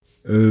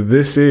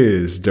This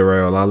is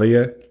Darrell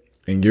Alia,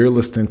 and you're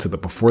listening to the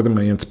Before the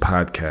Millions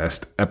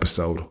podcast,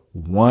 episode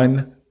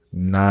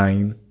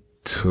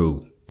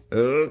 192.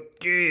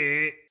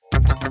 Okay.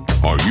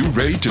 Are you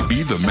ready to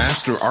be the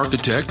master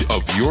architect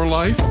of your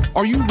life?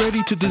 Are you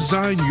ready to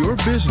design your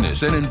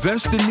business and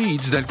invest in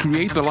needs that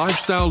create the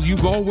lifestyle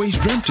you've always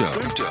dreamt of?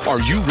 Are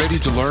you ready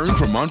to learn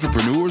from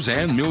entrepreneurs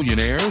and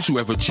millionaires who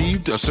have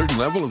achieved a certain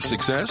level of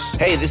success?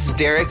 Hey, this is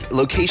Derek,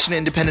 location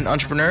independent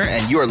entrepreneur,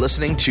 and you are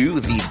listening to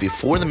the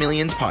Before the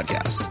Millions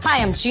podcast.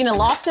 Hi, I'm Gina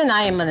Lofton.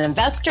 I am an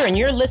investor, and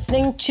you're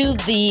listening to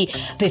the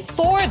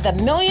Before the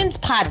Millions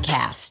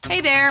podcast.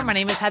 Hey there, my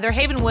name is Heather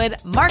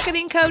Havenwood,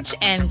 marketing coach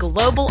and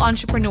global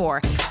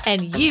entrepreneur,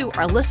 and you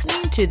are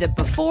listening to the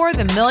Before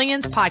the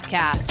Millions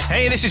podcast.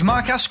 Hey, this is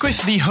Mark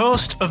Asquith, the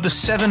host of the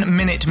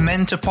 7-Minute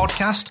Mentor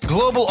podcast,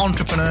 global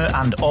entrepreneur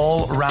and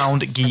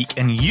all-round geek,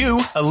 and you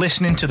are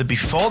listening to the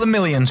Before the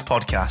Millions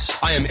podcast.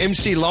 I am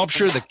MC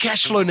Lobsher, the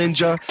Cashflow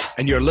Ninja,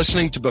 and you're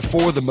listening to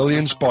Before the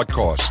Millions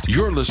podcast.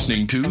 You're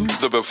listening to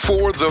the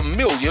Before the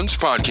Millions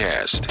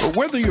podcast.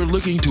 Whether you're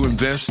looking to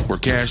invest for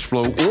cash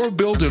flow or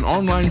build an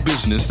online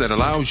business that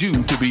allows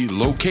you to be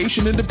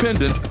location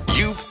independent,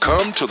 you've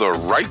come to the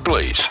right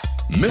place.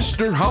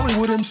 Mr.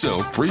 Hollywood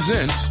himself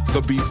presents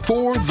the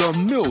Before the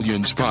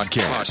Millions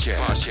podcast.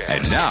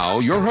 And now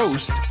your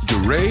host,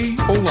 DeRay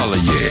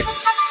Olalaye.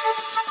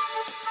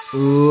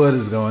 What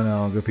is going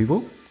on, good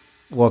people?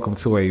 Welcome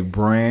to a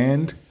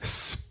brand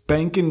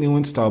spanking new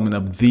installment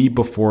of the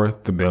Before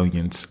the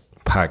Millions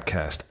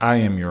podcast. I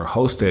am your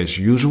host as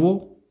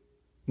usual,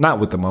 not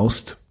with the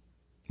most.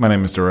 My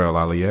name is Darrell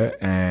Alia,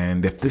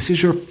 and if this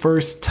is your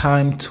first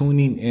time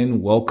tuning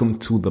in, welcome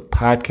to the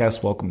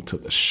podcast. Welcome to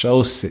the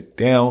show. Sit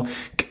down,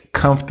 get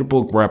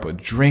comfortable, grab a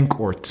drink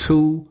or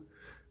two,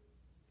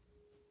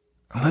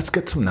 and let's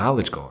get some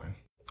knowledge going.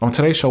 On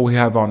today's show, we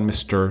have on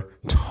Mr.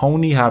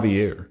 Tony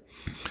Javier.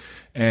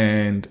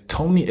 And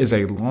Tony is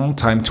a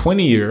longtime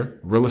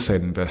 20-year real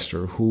estate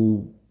investor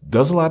who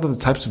does a lot of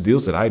the types of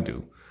deals that I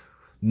do.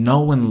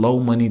 No and low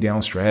money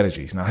down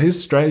strategies. Now,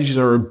 his strategies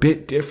are a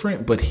bit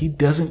different, but he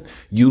doesn't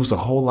use a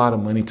whole lot of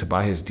money to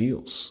buy his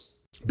deals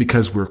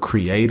because we're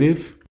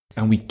creative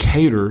and we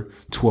cater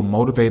to a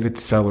motivated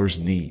seller's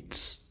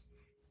needs.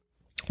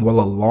 Well,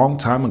 a long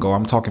time ago,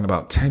 I'm talking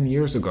about 10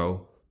 years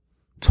ago,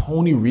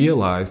 Tony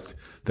realized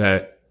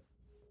that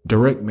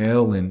direct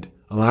mail and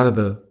a lot of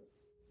the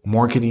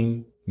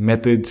marketing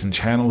methods and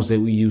channels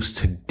that we use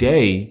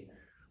today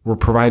were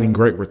providing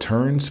great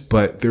returns,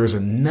 but there's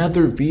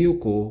another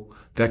vehicle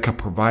that could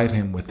provide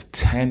him with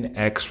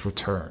 10x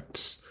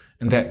returns.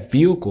 And that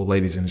vehicle,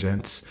 ladies and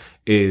gents,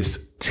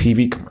 is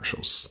TV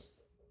commercials.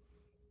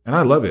 And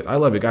I love it. I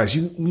love it, guys.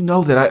 You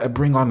know that I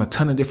bring on a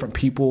ton of different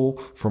people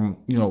from,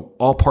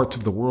 all parts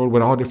of the world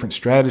with all different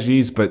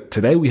strategies. But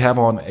today we have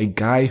on a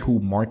guy who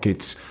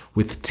markets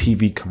with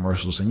TV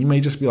commercials. And you may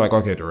just be like,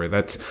 okay, Dory,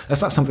 that's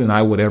not something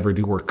I would ever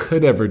do or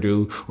could ever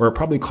do, or it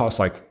probably costs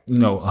like,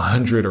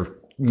 $100 or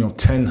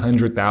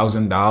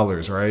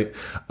 $100,000, right?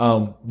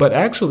 But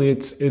actually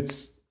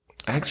it's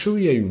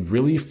actually a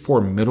really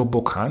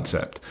formidable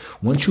concept.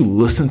 Once you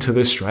listen to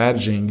this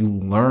strategy and you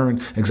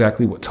learn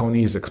exactly what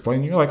Tony is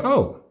explaining, you're like,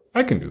 oh,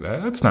 I can do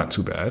that. That's not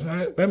too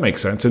bad. That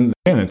makes sense. And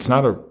again, it's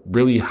not a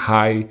really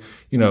high,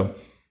 And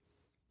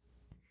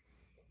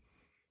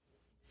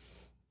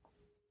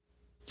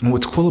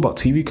what's cool about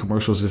TV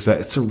commercials is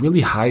that it's a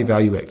really high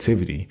value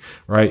activity,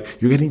 right?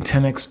 You're getting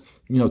 10x,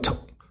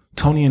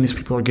 Tony and these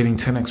people are getting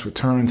 10x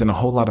returns and a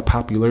whole lot of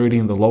popularity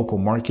in the local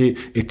market.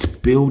 It's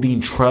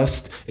building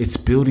trust. It's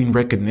building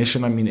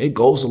recognition. I mean, it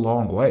goes a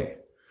long way.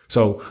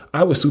 So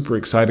I was super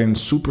excited and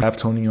super to have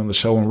Tony on the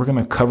show, and we're going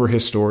to cover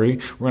his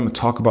story. We're going to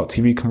talk about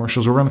TV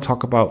commercials. We're going to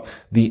talk about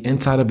the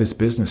inside of his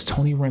business.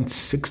 Tony runs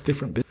 6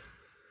 different businesses.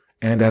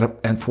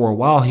 And for a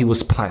while, he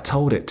was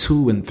plateaued at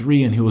 2 and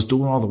 3, and he was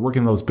doing all the work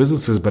in those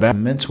businesses. But after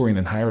mentoring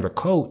and hired a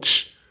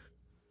coach,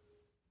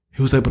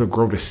 he was able to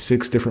grow to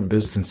 6 different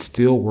businesses and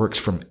still works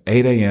from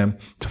 8 a.m.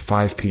 to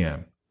 5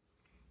 p.m.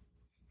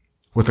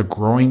 with a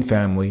growing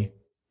family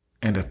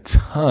and a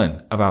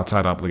ton of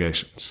outside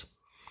obligations.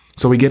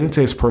 So we get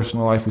into his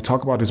personal life. We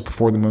talk about his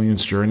Before the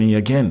Millions journey.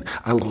 Again,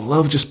 I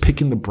love just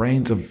picking the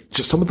brains of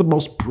just some of the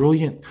most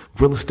brilliant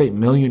real estate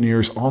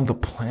millionaires on the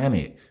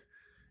planet.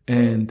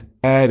 And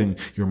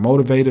you're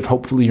motivated.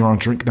 Hopefully you're on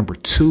drink number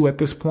 2 at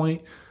this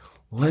point.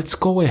 Let's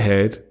go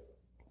ahead.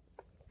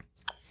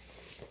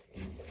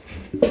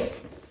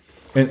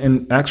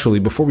 And actually,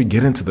 before we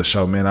get into the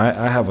show, man,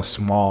 I have a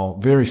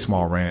very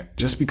small rant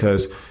just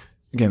because,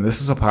 again,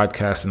 this is a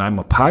podcast and I'm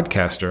a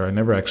podcaster. I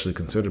never actually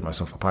considered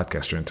myself a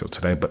podcaster until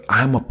today, but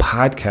I'm a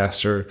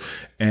podcaster.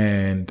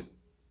 And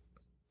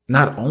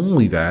not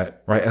only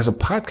that, right, as a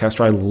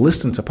podcaster, I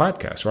listen to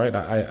podcasts, right?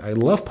 I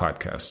love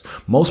podcasts.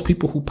 Most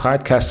people who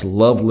podcast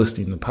love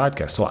listening to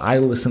podcasts. So I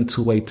listen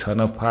to a ton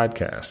of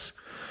podcasts.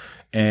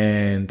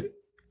 And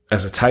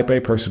as a type A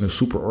person who's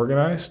super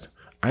organized,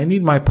 I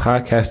need my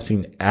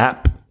podcasting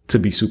app to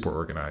be super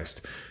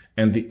organized.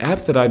 And the app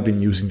that I've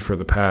been using for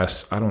the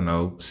past,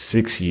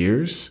 6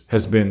 years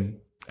has been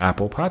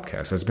Apple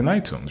Podcasts, has been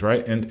iTunes,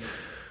 right? And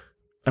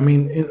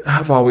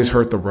I've always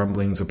heard the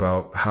rumblings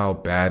about how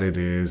bad it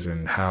is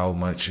and how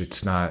much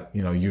it's not,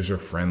 user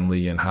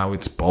friendly and how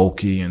it's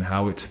bulky and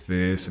how it's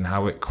this and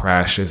how it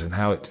crashes and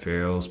how it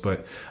fails.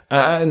 But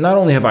not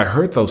only have I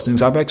heard those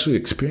things, I've actually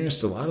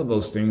experienced a lot of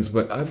those things.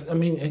 But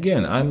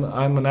again,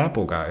 I'm an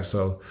Apple guy.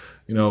 So,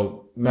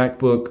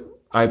 MacBook,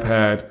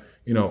 iPad,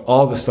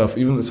 all the stuff,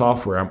 even the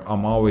software,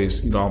 I'm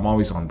always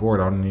on board.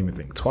 I don't even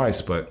think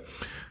twice, but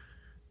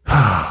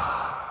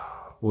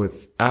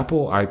with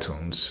Apple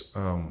iTunes,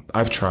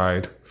 I've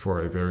tried for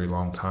a very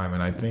long time,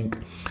 and I think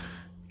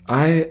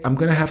I'm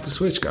going to have to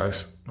switch,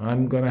 guys.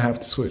 I'm going to have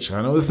to switch.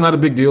 I know it's not a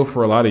big deal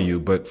for a lot of you,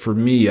 but for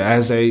me,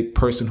 as a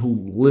person who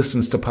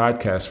listens to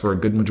podcasts for a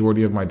good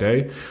majority of my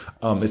day,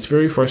 it's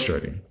very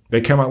frustrating.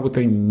 They came out with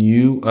a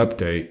new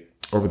update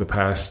over the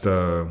past,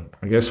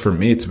 I guess for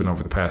me, it's been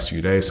over the past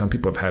few days. Some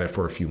people have had it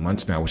for a few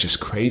months now, which is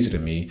crazy to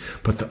me.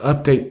 But the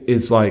update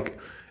is like,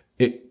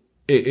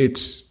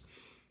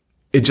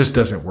 it just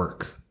doesn't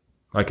work.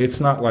 Like,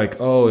 it's not like,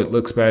 oh, it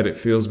looks bad, it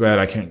feels bad,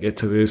 I can't get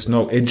to this.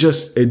 No,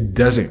 it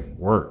doesn't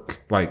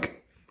work. Like,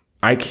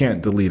 I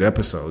can't delete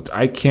episodes.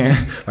 I can't,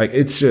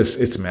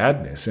 it's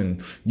madness.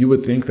 And you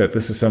would think that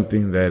this is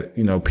something that,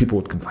 people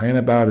would complain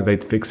about and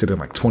they'd fix it in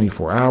like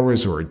 24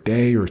 hours or a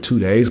day or 2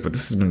 days. But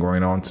this has been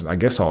going on since, I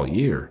guess, all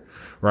year.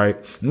 Right.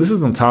 And this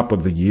is on top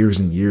of the years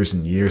and years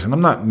and years. And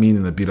I'm not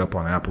meaning to beat up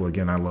on Apple.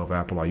 Again, I love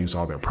Apple. I use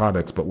all their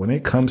products. But when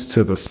it comes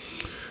to this,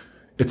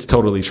 it's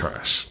totally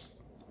trash.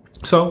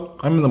 So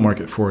I'm in the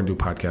market for a new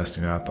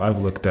podcasting app. I've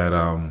looked at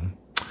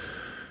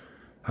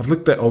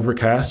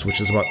Overcast,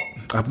 which is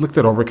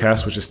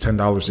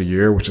 $10 a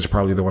year, which is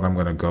probably the one I'm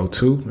going to go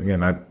to.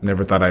 Again, I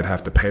never thought I'd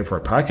have to pay for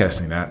a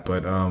podcasting app,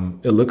 but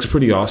it looks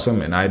pretty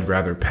awesome, and I'd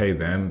rather pay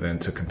them than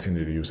to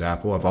continue to use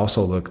Apple. I've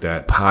also looked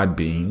at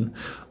Podbean.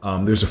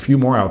 There's a few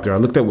more out there. I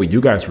looked at what you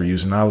guys were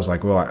using. I was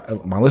like,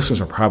 well, my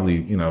listeners are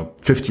probably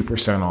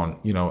 50% on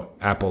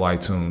Apple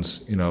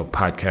iTunes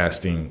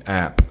podcasting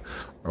app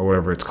or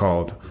whatever it's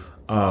called.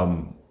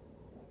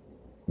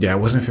 It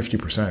wasn't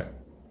 50%.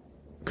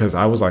 Because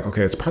I was like,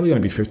 okay, it's probably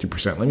going to be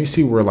 50%. Let me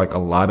see where like a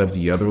lot of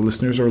the other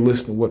listeners are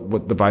listening,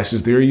 what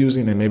devices they're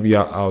using, and maybe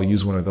I'll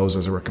use one of those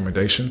as a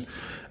recommendation.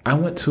 I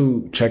went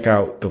to check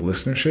out the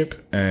listenership,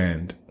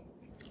 and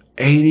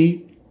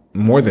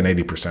more than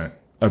 80%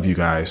 of you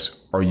guys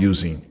are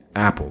using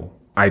Apple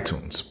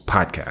iTunes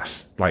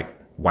podcasts. Like,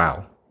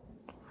 wow.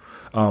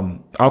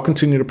 I'll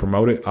continue to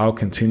promote it. I'll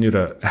continue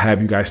to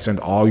have you guys send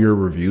all your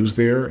reviews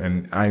there,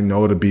 and I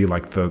know it'll be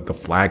like the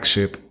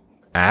flagship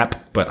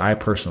app, but I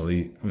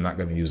personally am not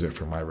going to use it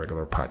for my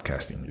regular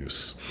podcasting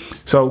use.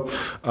 So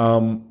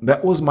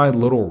that was my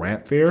little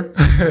rant there.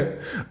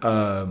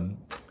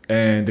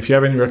 And if you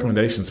have any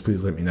recommendations,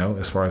 please let me know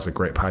as far as a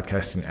great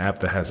podcasting app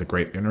that has a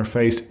great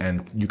interface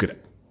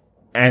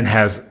and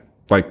has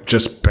like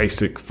just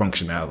basic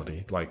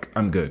functionality. Like,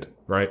 I'm good,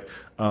 right?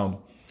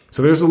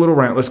 So there's a little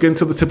rant. Let's get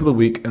into the tip of the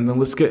week, and then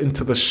let's get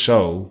into the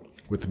show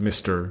with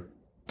Mr.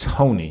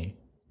 Tony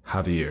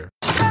Javier.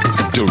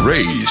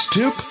 DeRay's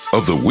tip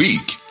of the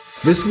week.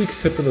 This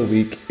week's tip of the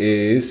week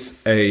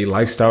is a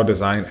lifestyle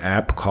design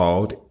app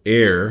called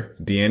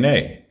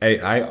AirDNA,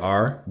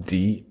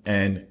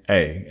 AIRDNA.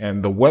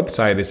 And the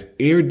website is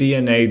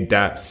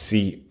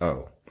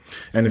airdna.co.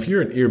 And if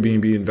you're an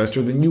Airbnb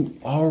investor, then you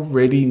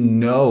already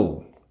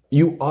know. I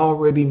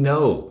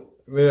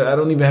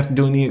don't even have to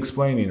do any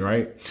explaining,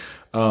 right?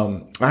 I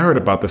heard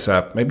about this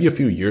app maybe a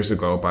few years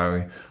ago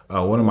by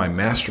one of my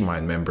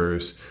mastermind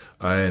members.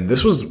 And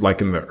this was like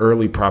in the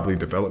early, probably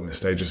development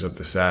stages of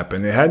this app,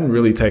 and it hadn't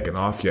really taken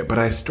off yet. But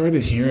I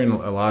started hearing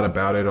a lot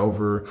about it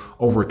over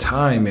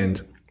time,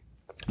 and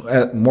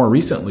more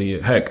recently,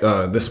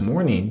 this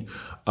morning,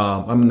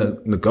 I'm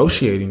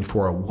negotiating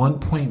for a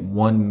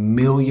 $1.1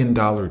 million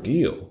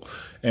deal.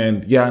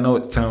 And yeah, I know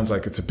it sounds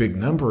like it's a big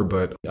number,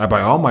 but I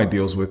buy all my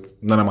deals with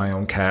none of my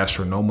own cash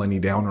or no money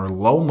down or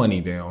low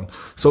money down.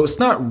 So it's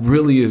not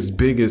really as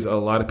big as a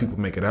lot of people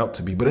make it out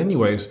to be. But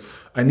anyways,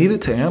 I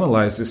needed to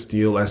analyze this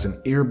deal as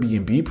an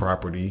Airbnb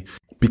property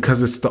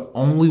because it's the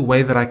only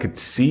way that I could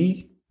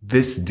see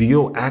this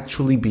deal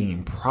actually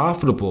being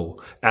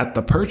profitable at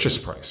the purchase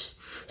price.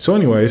 So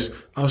anyways,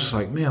 I was just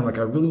like, man, like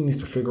I really need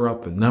to figure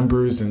out the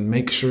numbers and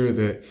make sure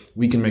that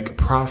we can make a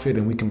profit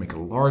and we can make a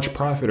large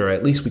profit, or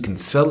at least we can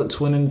sell it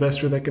to an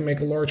investor that can make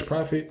a large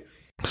profit.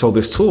 So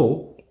this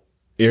tool,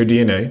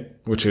 AirDNA,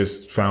 which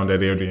is found at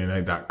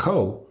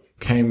airdna.co,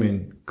 came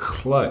in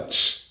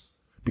clutch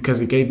because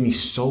it gave me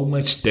so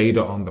much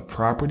data on the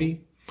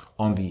property,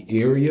 on the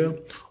area,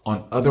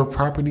 on other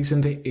properties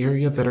in the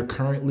area that are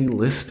currently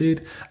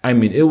listed. I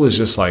mean, it was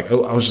just like, I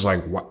was just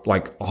like, what?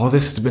 Like all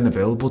this has been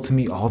available to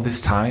me all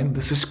this time.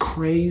 This is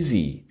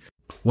crazy.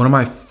 One of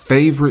my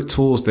favorite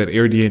tools that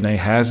AirDNA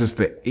has is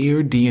the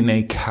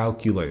AirDNA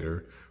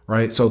calculator,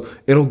 right? So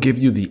it'll give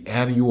you the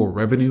annual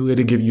revenue.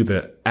 It'll give you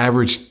the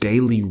average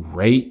daily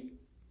rate.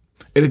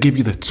 It'll give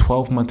you the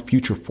 12-month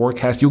future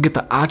forecast. You'll get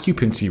the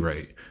occupancy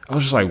rate. I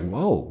was just like,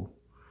 whoa.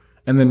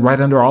 And then right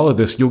under all of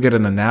this, you'll get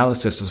an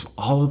analysis of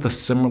all of the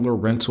similar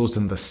rentals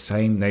in the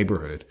same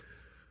neighborhood.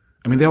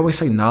 I mean, they always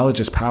say knowledge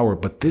is power,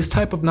 but this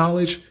type of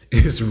knowledge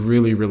is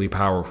really, really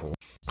powerful.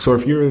 So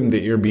if you're in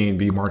the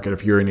Airbnb market,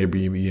 if you're an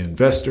Airbnb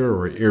investor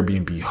or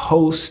Airbnb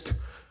host,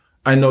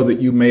 I know that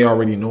you may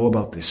already know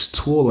about this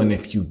tool. And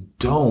if you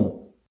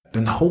don't,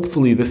 then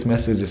hopefully this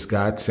message is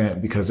God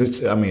sent, because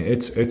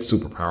it's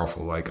super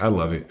powerful. Like, I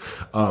love it.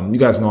 You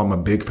guys know I'm a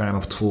big fan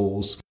of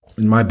tools.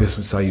 In my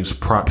business, I use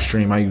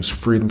PropStream. I use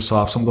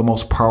FreedomSoft, some of the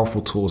most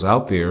powerful tools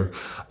out there.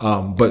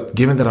 But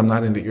given that I'm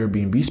not in the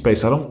Airbnb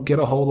space, I don't get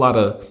a whole lot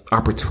of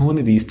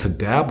opportunities to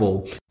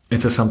dabble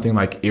into something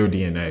like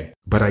AirDNA.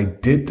 But I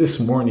did this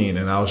morning,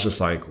 and I was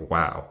just like,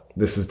 wow,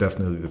 this is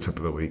definitely the tip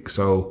of the week.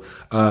 So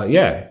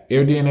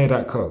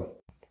airdna.co.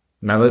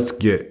 Now let's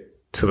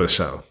get to the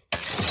show.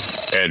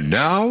 And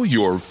now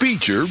your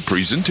feature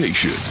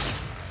presentation.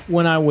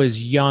 When I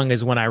was young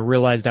is when I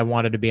realized I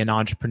wanted to be an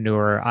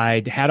entrepreneur.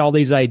 I had all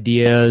these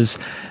ideas.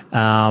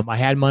 I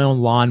had my own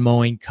lawn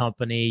mowing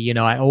company. You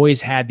know, I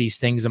always had these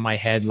things in my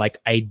head, like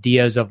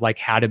ideas of like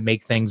how to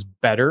make things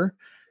better.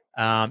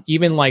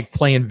 Even like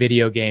playing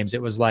video games,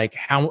 it was like,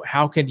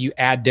 how could you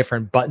add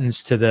different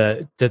buttons to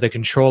the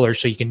controller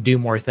so you can do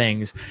more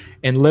things?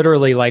 And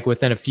literally, like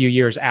within a few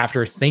years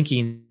after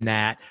thinking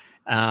that,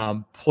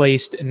 not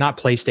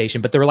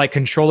PlayStation, but there were like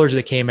controllers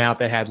that came out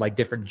that had like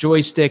different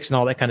joysticks and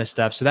all that kind of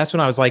stuff. So that's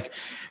when I was like,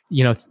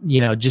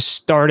 just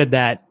started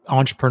that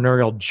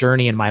entrepreneurial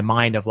journey in my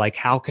mind of like,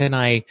 how can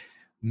I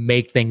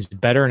make things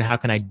better and how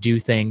can I do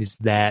things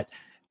that,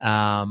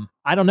 I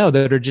don't know,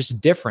 that are just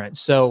different.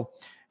 So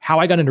how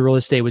I got into real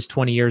estate was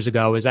 20 years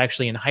ago. I was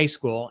actually in high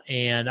school,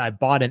 and I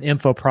bought an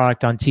info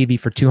product on TV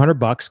for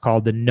 $200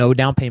 called the No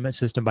Down Payment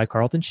System by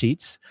Carleton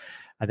Sheets.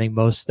 I think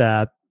most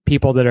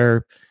people that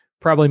are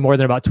probably more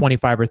than about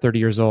 25 or 30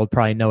 years old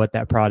probably know what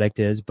that product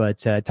is,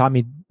 but it taught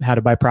me how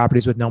to buy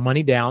properties with no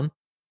money down.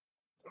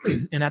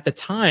 And at the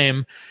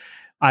time,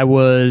 I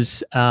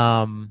was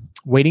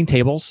waiting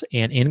tables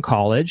and in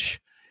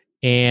college,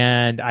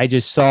 and I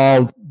just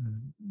saw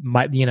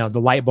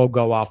the light bulb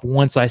go off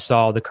once I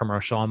saw the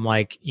commercial. I'm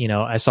like,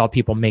 I saw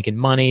people making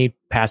money,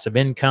 passive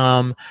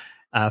income,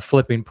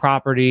 flipping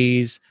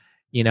properties.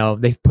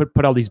 They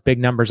put all these big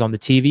numbers on the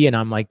TV, and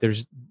I'm like,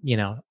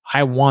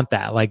 I want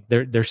that. Like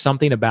there's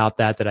something about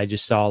that I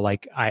just saw,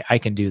 like I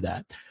can do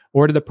that.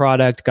 Ordered the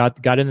product, got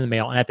it in the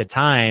mail. And at the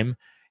time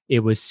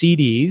it was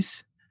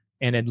CDs,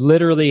 and it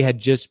literally had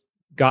just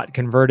got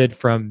converted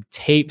from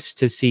tapes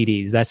to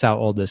CDs. That's how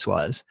old this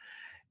was.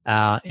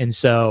 And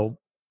so,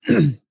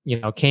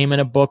 came in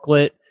a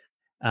booklet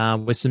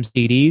with some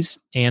CDs,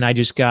 and I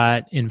just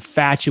got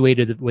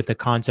infatuated with the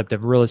concept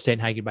of real estate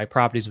and how you could buy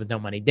properties with no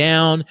money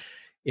down.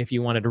 If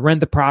you wanted to rent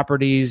the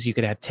properties, you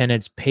could have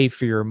tenants pay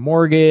for your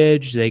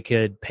mortgage. They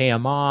could pay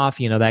them off,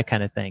 that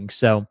kind of thing.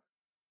 So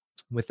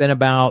within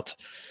about,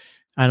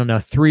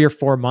 3 or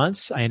 4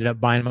 months, I ended up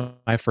buying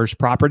my first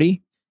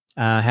property.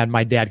 Had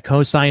my dad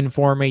co-sign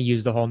for me,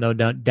 used the whole no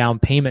down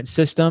payment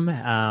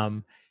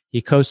system.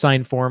 He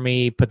co-signed for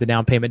me, put the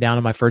down payment down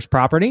on my first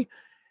property.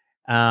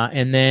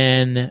 And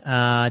then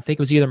I think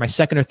it was either my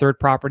second or third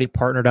property,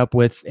 partnered up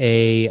with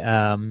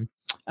a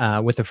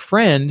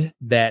friend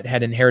that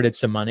had inherited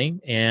some money.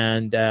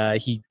 And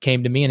he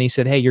came to me and he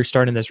said, "Hey, you're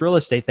starting this real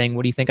estate thing.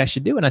 What do you think I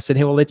should do?" And I said,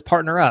 "Hey, well, let's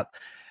partner up.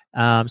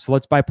 So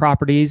let's buy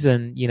properties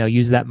and,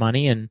 use that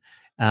money." And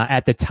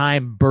at the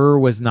time, BRRRR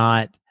was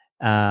not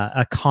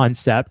a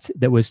concept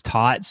that was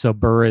taught. So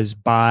BRRRR is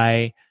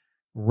buy,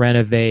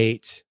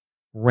 renovate,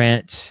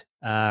 rent,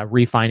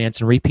 refinance,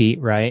 and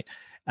repeat, right?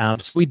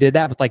 So we did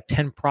that with like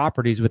 10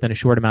 properties within a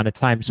short amount of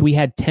time. So we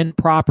had 10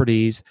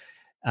 properties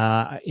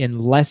in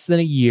less than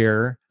a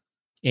year,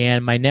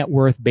 and my net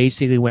worth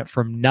basically went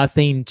from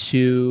nothing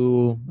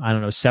to,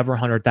 several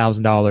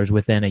 $100,000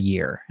 within a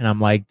year. And I'm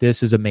like,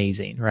 this is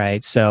amazing,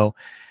 right? So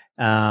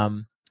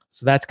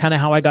that's kind of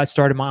how I got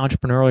started my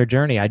entrepreneurial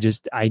journey.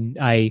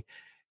 I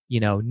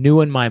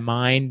knew in my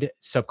mind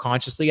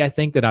subconsciously, I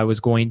think, that I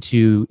was going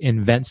to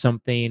invent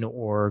something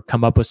or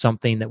come up with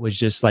something that was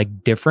just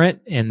like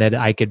different and that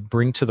I could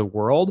bring to the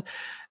world.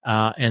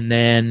 And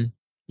then,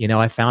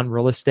 I found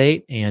real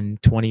estate,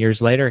 and 20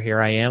 years later,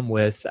 here I am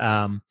with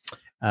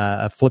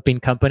a flipping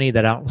company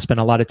that I spend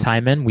a lot of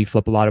time in. We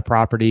flip a lot of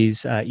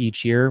properties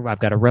each year. I've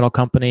got a rental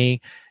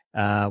company.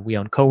 We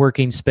own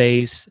co-working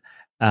space.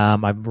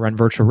 I run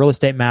virtual real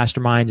estate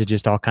masterminds and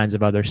just all kinds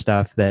of other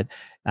stuff that,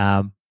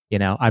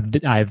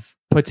 I've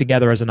put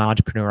together as an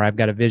entrepreneur. I've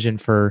got a vision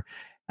for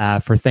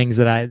things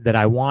that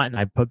I want,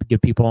 and I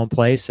give people in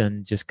place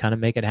and just kind of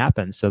make it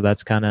happen. So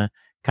that's kind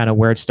of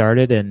where it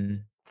started,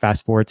 and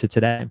fast forward to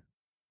today.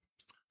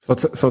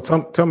 So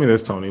tell me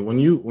this, Tony. When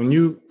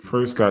you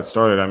first got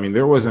started, I mean,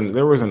 there wasn't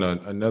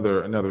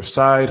another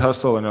side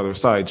hustle, another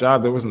side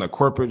job. There wasn't a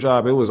corporate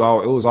job. It was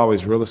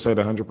always real estate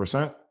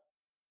 100%.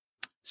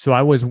 So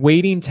I was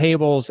waiting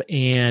tables,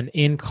 and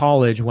in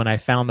college when I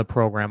found the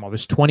program, I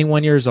was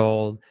 21 years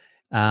old.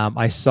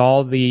 I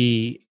saw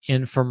the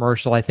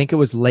infomercial. I think it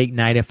was late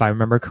night, if I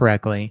remember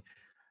correctly.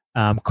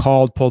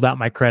 Pulled out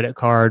my credit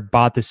card,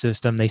 bought the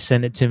system. They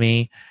sent it to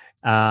me.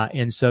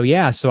 So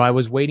I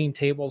was waiting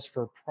tables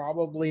for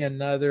probably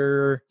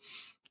another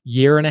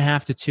year and a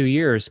half to 2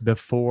 years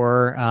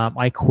before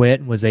I quit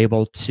and was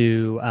able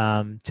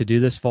to do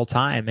this full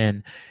time.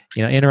 And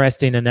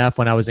interesting enough,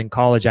 when I was in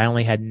college, I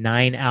only had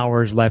 9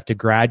 hours left to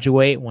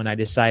graduate when I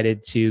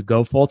decided to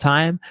go full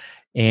time,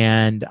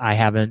 and I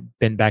haven't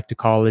been back to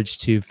college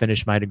to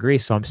finish my degree.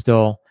 So I'm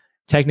still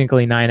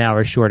technically 9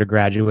 hours short of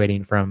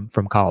graduating from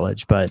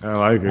college. But I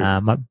like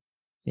it.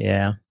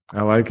 Yeah.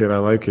 I like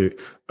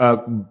it.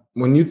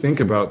 When you think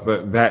about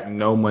that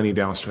no money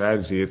down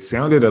strategy, it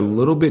sounded a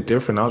little bit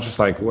different. I was just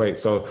like, wait,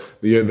 so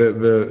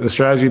the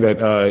strategy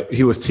that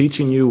he was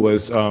teaching you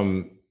was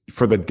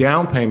for the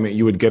down payment,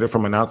 you would get it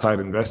from an outside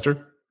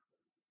investor?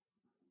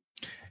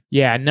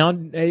 Yeah, no,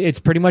 it's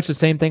pretty much the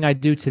same thing I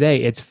do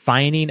today. It's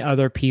finding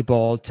other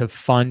people to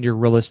fund your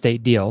real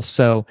estate deals.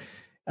 So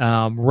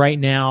right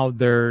now,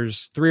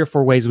 there's 3 or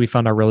 4 ways we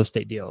fund our real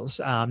estate deals.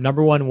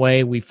 Number one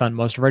way we fund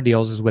most of our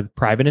deals is with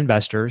private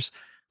investors.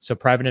 So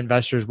private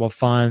investors will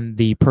fund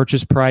the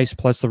purchase price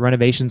plus the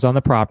renovations on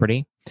the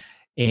property.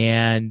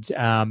 And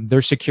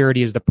their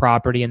security is the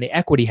property and the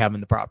equity held in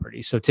the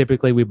property. So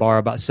typically we borrow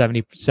about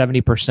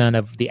 70%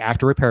 of the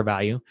after repair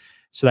value.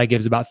 So that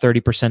gives about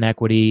 30%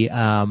 equity.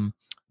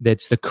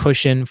 That's the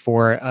cushion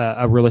for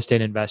a real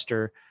estate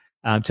investor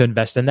to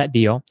invest in that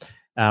deal.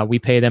 We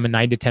pay them a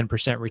 9 to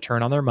 10%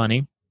 return on their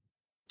money.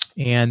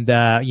 And,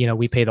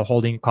 we pay the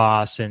holding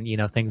costs and,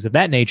 things of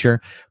that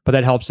nature, but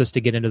that helps us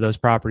to get into those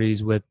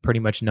properties with pretty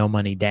much no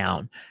money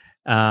down.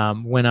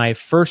 When I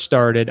first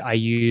started, I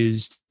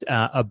used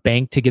a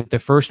bank to get the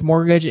first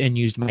mortgage and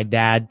used my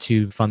dad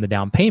to fund the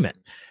down payment,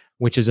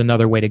 which is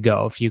another way to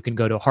go. If you can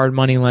go to a hard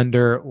money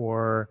lender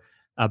or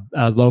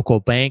a local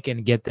bank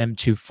and get them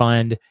to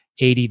fund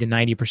 80 to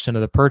 90%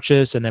 of the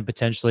purchase and then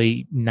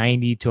potentially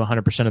 90 to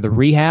 100% of the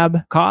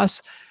rehab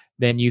costs,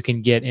 then you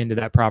can get into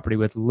that property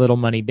with little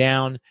money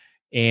down.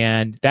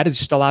 And that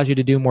just allows you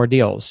to do more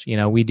deals.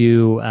 We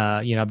do,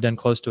 I've done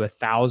close to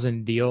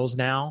 1,000 deals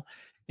now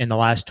in the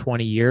last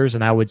 20 years.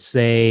 And I would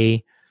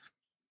say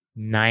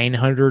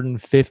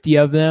 950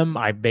 of them,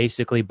 I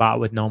basically bought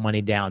with no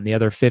money down. The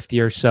other 50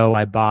 or so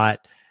I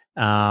bought,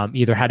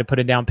 either had to put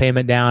a down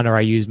payment down or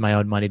I used my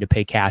own money to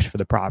pay cash for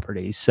the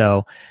property.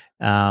 So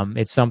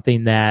it's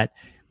something that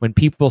when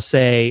people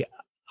say,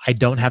 I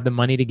don't have the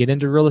money to get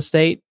into real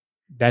estate,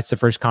 that's the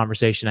first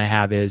conversation I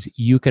have is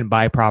you can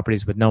buy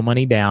properties with no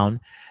money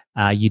down.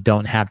 You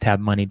don't have to have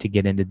money to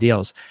get into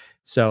deals.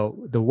 So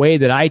the way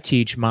that I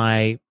teach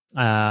my,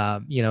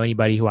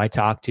 anybody who I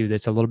talk to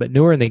that's a little bit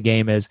newer in the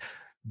game is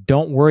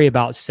don't worry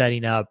about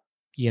setting up,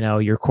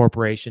 your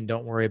corporation.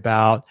 Don't worry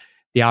about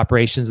the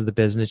operations of the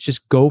business.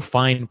 Just go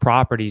find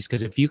properties.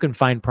 Because if you can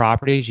find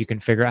properties, you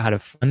can figure out how to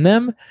fund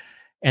them.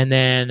 And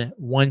then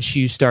once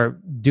you start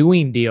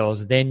doing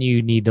deals, then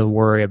you need to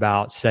worry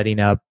about setting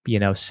up,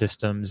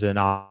 systems and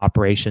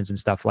operations and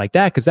stuff like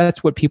that. Because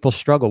that's what people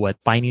struggle with,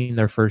 finding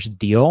their first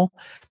deal.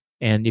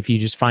 And if you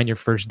just find your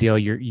first deal,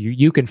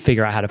 you can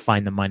figure out how to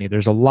find the money.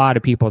 There's a lot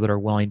of people that are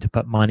willing to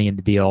put money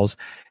into deals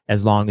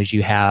as long as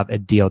you have a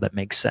deal that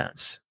makes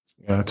sense.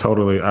 Yeah,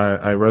 totally.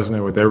 I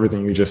resonate with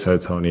everything you just said,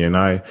 Tony. And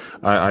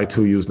I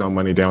too use no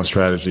money down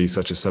strategies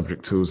such as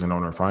subject twos and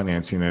owner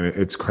financing. And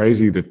it's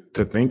crazy to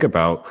think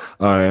about.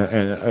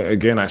 And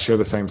again, I share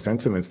the same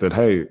sentiments that,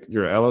 hey,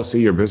 your LLC,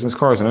 your business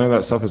cards, none of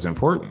that stuff is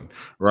important,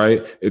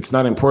 right? It's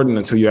not important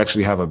until you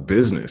actually have a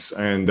business.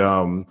 And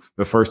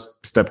the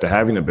first step to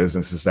having a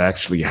business is to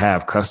actually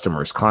have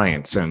customers,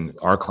 clients, and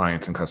our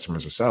clients and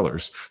customers are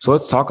sellers. So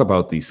let's talk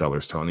about these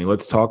sellers, Tony.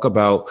 Let's talk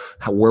about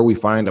where we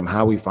find them,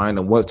 how we find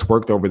them, what's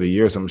worked over the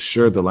years. I'm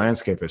sure the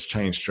landscape has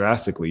changed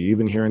drastically,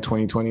 even here in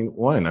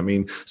 2021. I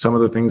mean, some of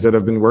the things that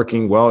have been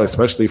working well,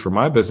 especially for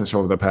my business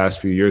over the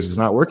past few years, is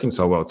not working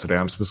so well today.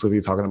 I'm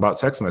specifically talking about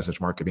text message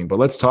marketing, but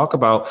let's talk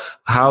about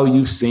how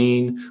you've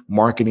seen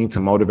marketing to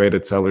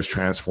motivated sellers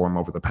transform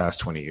over the past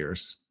 20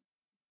 years.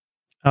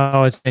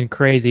 Oh, it's been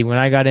crazy. When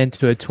I got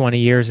into it 20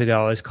 years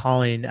ago, I was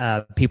calling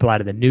people out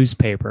of the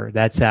newspaper.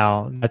 That's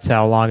how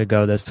long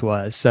ago this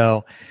was.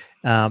 So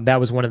that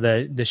was one of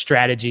the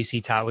strategies he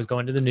taught, was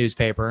going to the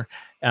newspaper.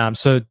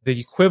 So the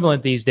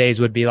equivalent these days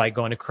would be like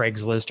going to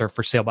Craigslist or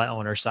for sale by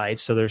owner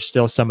sites. So there's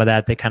still some of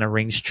that kind of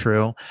rings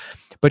true.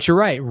 But you're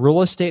right.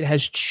 Real estate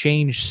has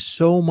changed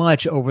so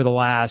much over the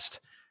last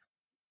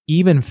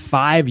even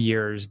 5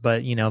 years,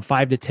 but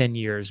 5 to 10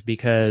 years,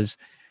 because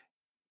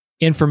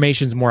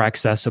information's more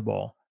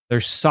accessible.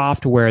 There's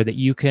software that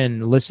you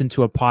can listen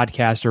to a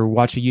podcast or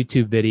watch a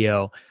YouTube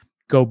video,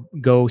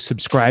 go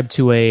subscribe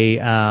to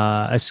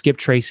a skip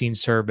tracing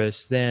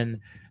service,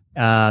 then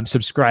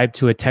subscribe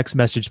to a text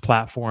message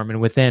platform, and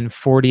within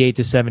 48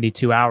 to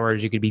 72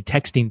 hours, you could be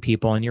texting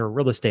people and you're a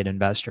real estate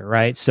investor,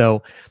 right?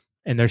 So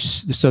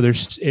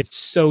it's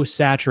so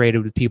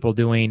saturated with people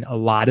doing a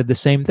lot of the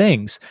same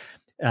things.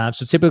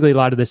 So typically a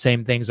lot of the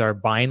same things are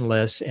buying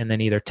lists and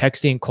then either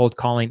texting, cold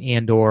calling,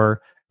 and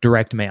or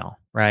direct mail,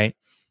 right?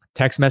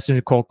 Text message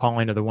and cold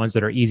calling are the ones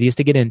that are easiest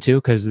to get into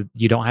because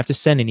you don't have to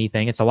send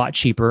anything. It's a lot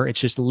cheaper.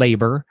 It's just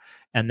labor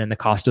and then the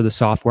cost of the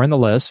software and the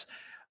lists.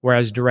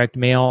 Whereas direct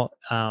mail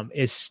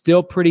is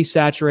still pretty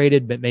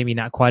saturated, but maybe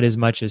not quite as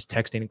much as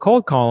texting and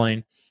cold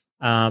calling.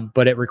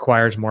 But it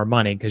requires more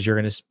money because you're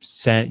going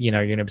to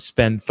you're going to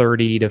spend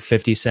 30 to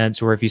 50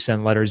 cents, or if you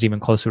send letters, even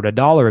closer to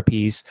 $1 a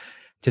piece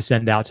to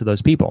send out to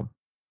those people.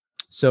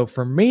 So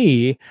for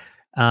me,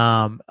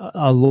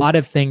 a lot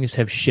of things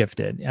have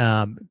shifted.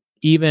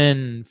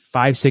 Even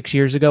 5-6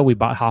 years ago, we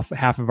bought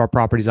half of our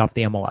properties off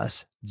the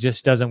MLS.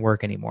 Just doesn't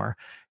work anymore.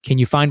 Can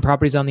you find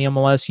properties on the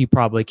MLS? You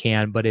probably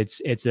can, but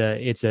it's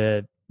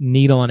a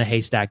needle in a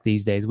haystack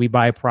these days. We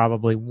buy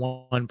probably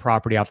one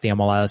property off the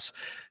MLS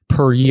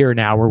per year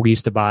now, where we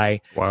used to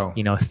buy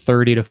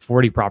 30 to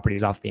 40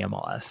 properties off the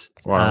MLS.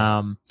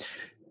 Wow.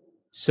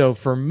 So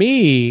for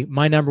me,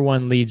 my number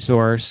one lead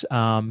source,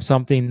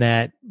 something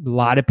that a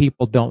lot of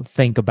people don't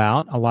think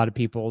about, a lot of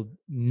people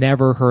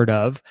never heard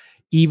of,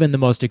 even the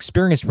most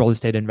experienced real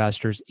estate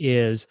investors,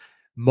 is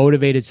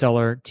motivated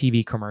seller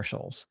TV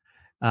commercials.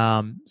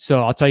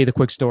 So I'll tell you the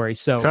quick story.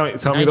 So tell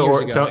me the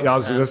origin. I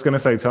was just going to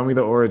say, tell me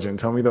the origin.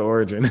 Tell me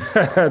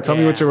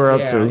what you were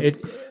up to.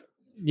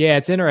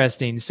 It's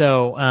interesting.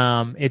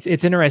 So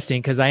it's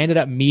interesting because I ended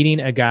up meeting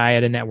a guy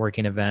at a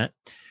networking event.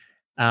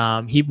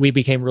 We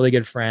became really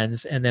good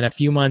friends. And then a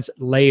few months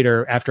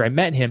later, after I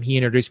met him, he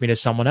introduced me to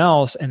someone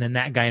else. And then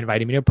that guy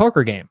invited me to a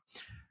poker game.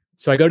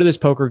 So I go to this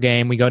poker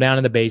game. We go down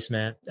in the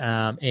basement,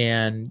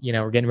 and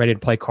we're getting ready to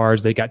play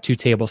cards. They got 2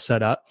 tables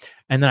set up,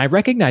 and then I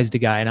recognized a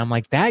guy, and I'm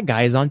like, "That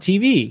guy is on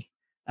TV."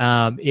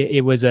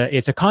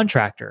 It's a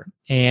contractor,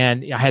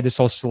 and I had this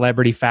whole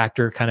celebrity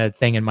factor kind of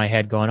thing in my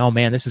head, going, "Oh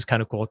man, this is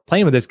kind of cool.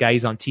 Playing with this guy,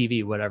 he's on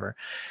TV, whatever."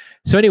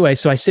 So anyway,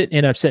 so I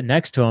end up sitting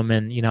next to him,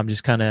 and I'm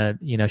just kind of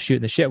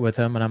shooting the shit with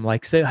him, and I'm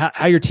like, "So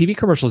how your TV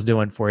commercials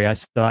doing for you?"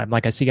 I'm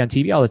like, "I see you on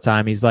TV all the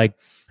time." He's like,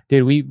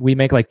 "Dude, we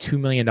make like $2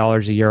 million a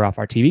year off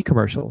our TV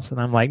commercials."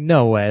 And I'm like,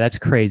 "No way, that's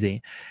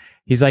crazy."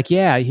 He's like,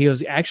 "Yeah." He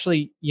goes,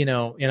 "Actually,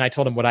 and I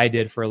told him what I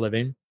did for a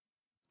living.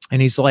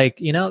 And he's like,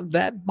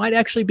 "That might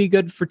actually be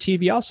good for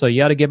TV also.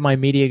 You ought to give my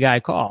media guy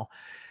a call."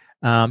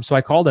 So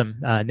I called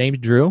him, named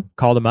Drew,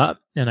 called him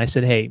up, and I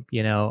said, "Hey,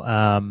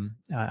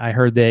 I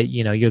heard that,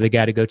 you're the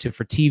guy to go to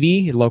for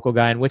TV, a local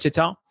guy in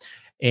Wichita."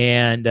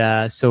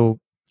 And so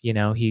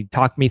he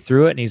talked me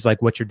through it, and he's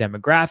like, "What's your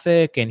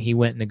demographic?" And he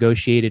went and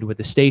negotiated with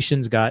the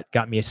stations,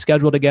 got me a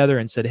schedule together,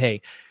 and said,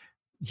 "Hey,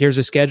 here's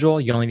a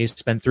schedule. You only need to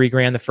spend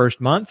 $3,000 the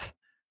first month.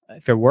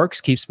 If it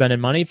works, keep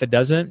spending money. If it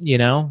doesn't,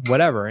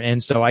 whatever."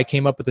 And so I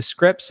came up with the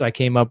scripts. I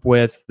came up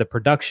with the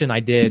production. I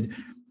did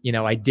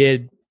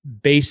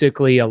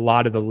basically a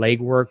lot of the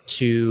legwork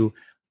to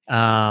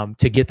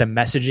get the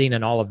messaging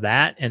and all of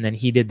that. And then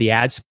he did the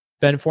ad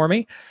spend for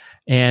me.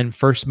 And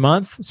first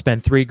month,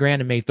 spent $3,000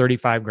 and made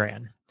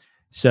 $35,000.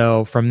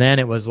 So from then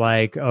it was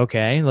like,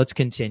 okay, let's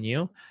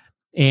continue.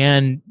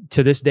 And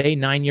to this day,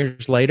 9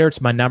 years later,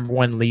 it's my number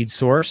one lead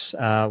source.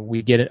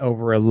 We get it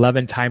over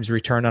 11 times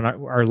return on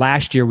our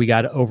last year. We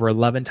got over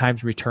 11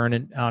 times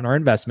return on our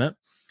investment.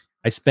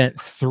 I spent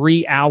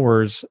 3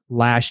 hours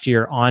last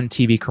year on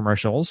TV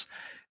commercials.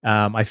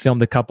 I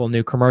filmed a couple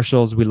new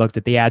commercials. We looked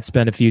at the ad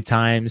spend a few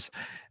times.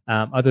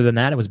 Other than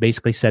that, it was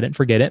basically set it and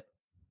forget it.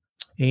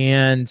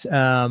 And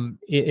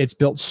it's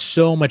built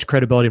so much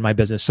credibility in my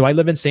business. So I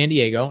live in San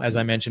Diego, as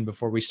I mentioned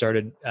before we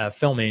started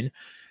filming.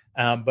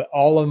 But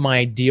all of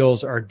my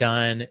deals are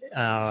done,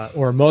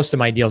 or most of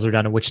my deals are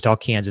done in Wichita,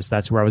 Kansas.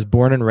 That's where I was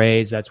born and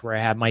raised. That's where I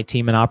have my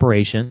team in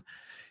operation.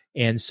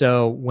 And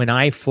so when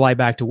I fly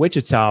back to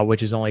Wichita,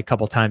 which is only a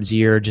couple times a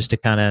year, just to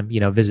kind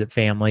of, visit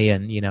family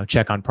and,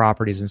 check on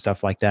properties and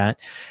stuff like that,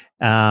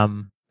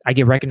 I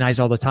get recognized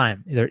all the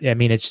time. I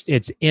mean,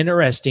 it's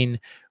interesting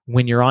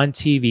when you're on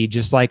TV,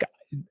 just like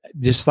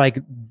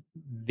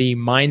the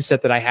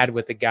mindset that I had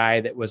with the guy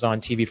that was on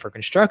TV for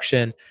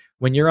construction.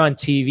 When you're on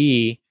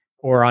TV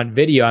or on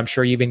video, I'm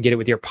sure you even get it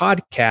with your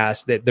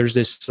podcast, that there's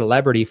this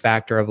celebrity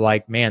factor of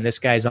like, man, this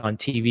guy's on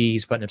TV,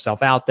 he's putting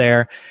himself out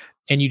there,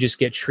 and you just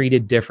get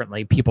treated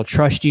differently. People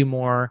trust you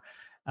more.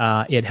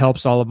 It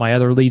helps all of my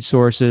other lead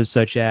sources,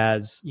 such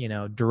as,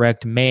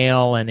 direct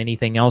mail and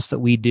anything else that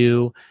we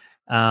do.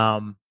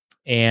 And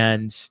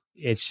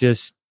it's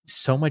just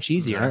so much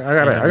easier.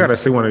 I gotta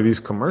see one of these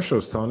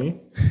commercials, Tony.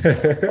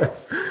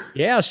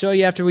 Yeah, I'll show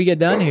you after we get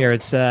done here.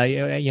 It's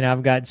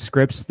I've got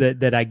scripts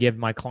that I give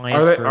my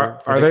clients.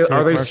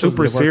 Are they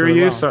super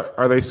serious? Really well.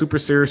 Are they super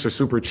serious or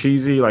super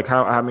cheesy? Like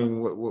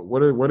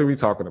what are we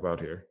talking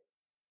about here?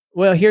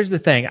 Well, here's the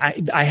thing.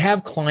 I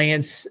have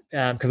clients,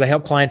 because I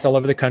help clients all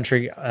over the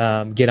country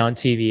get on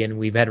TV, and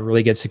we've had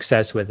really good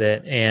success with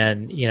it.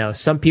 And,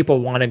 some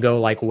people want to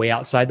go like way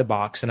outside the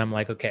box. And I'm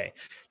like, okay,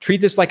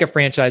 treat this like a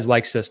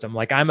franchise-like system.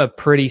 Like, I'm a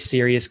pretty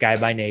serious guy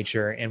by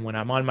nature. And when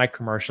I'm on my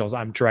commercials,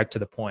 I'm direct to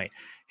the point.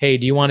 Hey,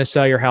 do you want to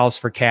sell your house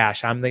for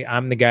cash? I'm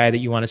the guy that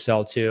you want to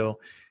sell to.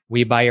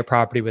 We buy your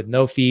property with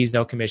no fees,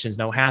 no commissions,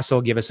 no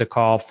hassle. Give us a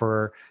call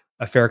for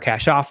a fair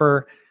cash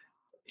offer.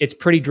 It's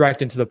pretty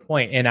direct and to the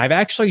point. And I've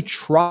actually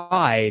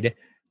tried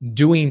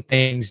doing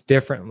things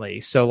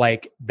differently. So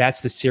like,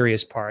 that's the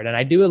serious part. And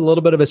I do a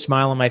little bit of a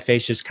smile on my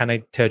face, just kind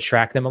of to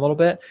attract them a little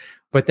bit.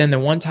 But then the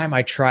one time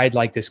I tried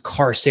like this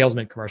car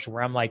salesman commercial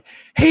where I'm like,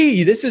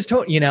 hey, this is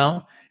Tony,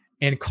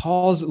 and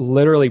calls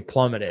literally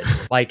plummeted.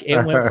 Like,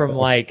 it went from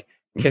like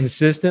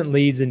consistent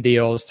leads and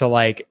deals to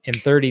like in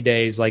 30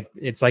 days, like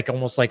it's like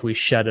almost like we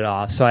shut it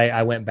off. So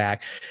I went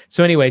back.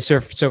 So anyway, so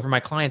for my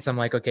clients, I'm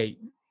like, okay,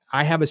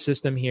 I have a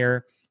system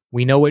here.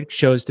 We know what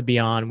shows to be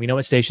on. We know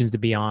what stations to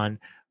be on.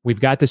 We've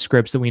got the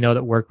scripts that we know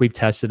that work. We've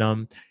tested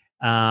them.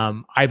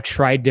 I've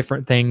tried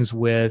different things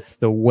with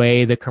the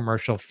way the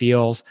commercial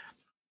feels.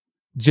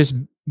 Just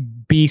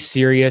be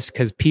serious,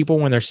 because people,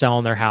 when they're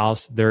selling their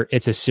house,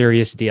 it's a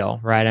serious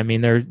deal, right? I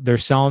mean, they're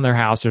selling their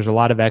house. There's a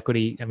lot of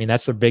equity. I mean,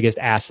 that's their biggest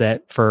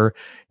asset for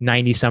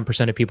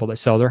 90% of people that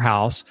sell their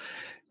house.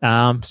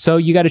 So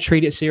you got to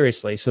treat it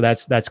seriously. So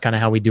that's kind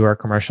of how we do our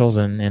commercials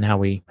and how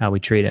we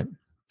treat it.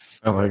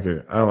 I like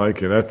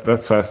it.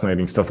 That's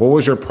fascinating stuff. What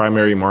was your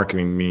primary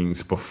marketing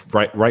means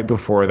right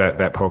before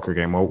that poker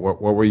game?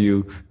 What were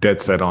you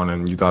dead set on,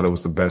 and you thought it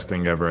was the best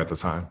thing ever at the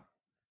time?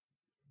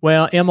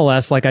 Well,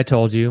 MLS, like I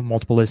told you,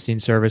 multiple listing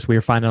service. We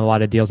were finding a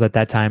lot of deals at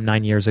that time,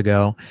 9 years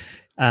ago.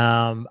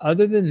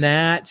 Other than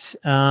that,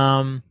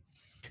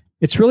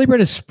 it's really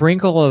been a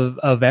sprinkle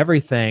of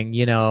everything.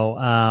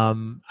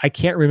 I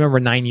can't remember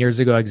 9 years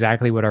ago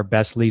exactly what our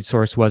best lead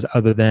source was,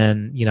 other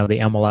than, the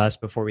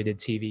MLS before we did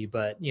TV.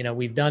 But,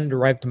 we've done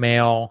direct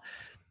mail.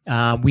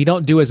 We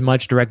don't do as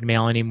much direct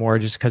mail anymore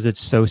just because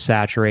it's so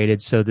saturated.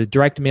 So the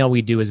direct mail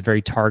we do is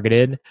very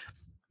targeted.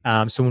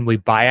 So when we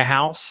buy a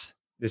house,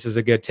 this is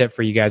a good tip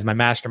for you guys. My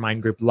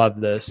mastermind group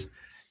loved this.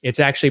 It's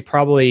actually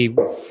probably,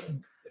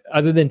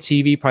 other than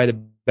TV, probably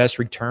the best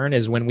return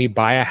is when we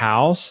buy a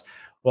house,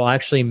 we'll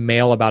actually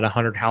mail about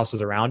 100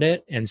 houses around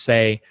it and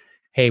say,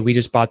 hey, we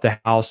just bought the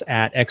house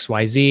at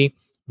XYZ.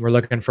 We're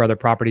looking for other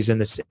properties in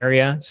this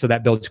area. So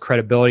that builds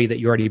credibility that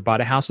you already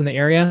bought a house in the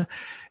area.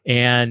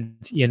 And,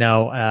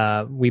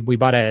 we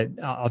bought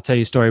I'll tell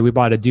you a story. We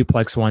bought a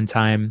duplex one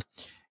time.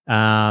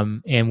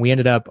 And we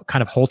ended up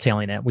kind of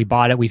wholesaling it. We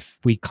bought it.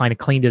 We kind of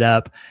cleaned it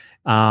up,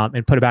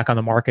 and put it back on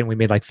the market. And we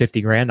made like 50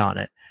 grand on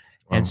it.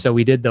 Wow. And so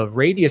we did the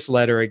radius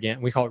letter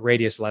again. We call it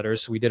radius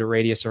letters. So we did a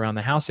radius around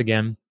the house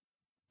again,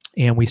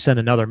 and we sent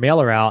another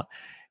mailer out,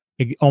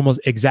 almost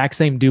exact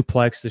same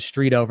duplex, the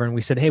street over. And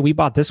we said, hey, we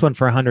bought this one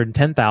for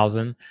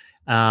 110,000.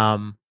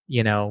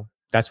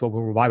 That's what we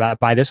were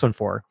buy this one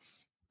for.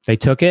 They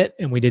took it,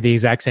 and we did the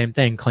exact same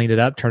thing, cleaned it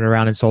up, turned it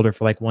around, and sold it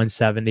for like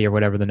 170 or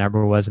whatever the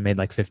number was, and made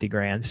like 50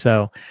 grand.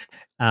 So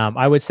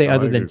I would say,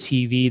 other than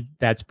TV,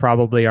 that's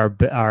probably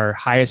our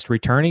highest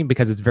returning,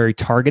 because it's very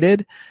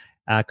targeted,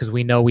 because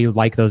we know we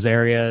like those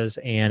areas,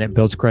 and it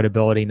builds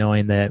credibility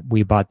knowing that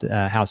we bought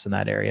the house in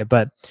that area.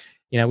 But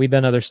we've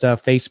done other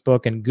stuff,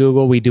 Facebook and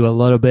Google. We do a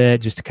little bit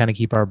just to kind of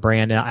keep our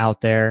brand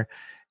out there.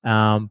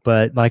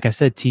 But like I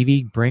said,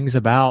 TV brings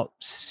about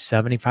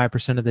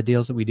 75% of the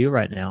deals that we do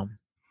right now.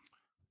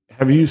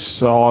 Have you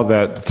saw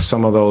that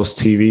some of those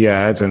TV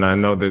ads, and I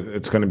know that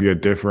it's going to be a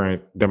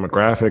different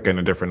demographic and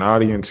a different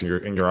audience,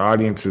 and your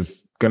audience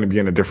is going to be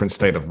in a different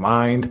state of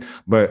mind,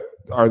 but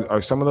are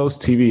some of those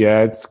TV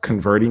ads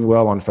converting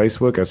well on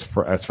Facebook as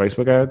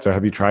Facebook ads, or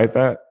have you tried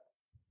that?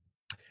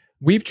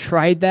 We've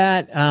tried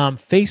that.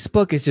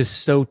 Facebook is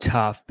just so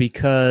tough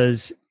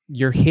because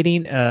you're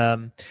hitting,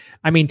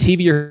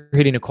 TV, you're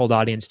hitting a cold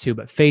audience too,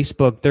 but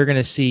Facebook, they're going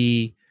to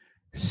see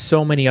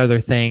so many other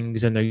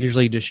things, and they're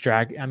usually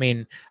distracted.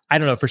 I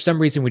don't know. For some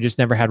reason, we just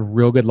never had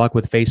real good luck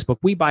with Facebook.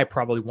 We buy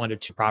probably 1 to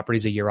 2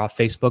 properties a year off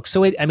Facebook.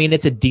 So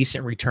it's a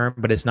decent return,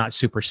 but it's not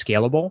super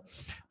scalable.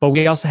 But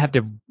we also have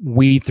to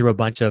weed through a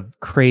bunch of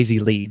crazy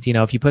leads.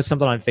 If you put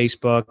something on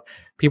Facebook,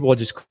 people will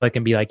just click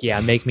and be like, yeah,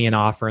 make me an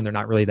offer. And they're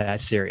not really that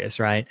serious,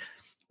 right?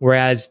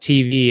 Whereas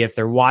TV, if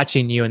they're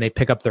watching you and they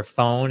pick up their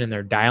phone and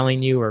they're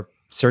dialing you or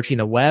searching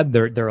the web,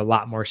 they're a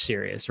lot more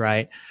serious,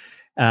 right?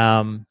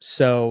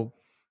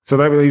 So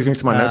that leads me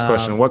to my next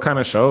question. What kind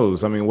of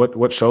shows?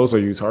 What shows are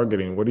you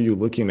targeting? What are you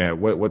looking at?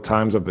 What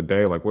times of the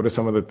day? Like, what are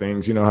some of the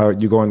things, how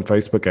you go in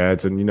Facebook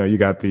ads and, you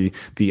got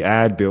the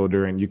ad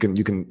builder, and you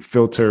can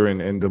filter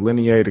and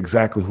delineate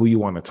exactly who you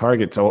want to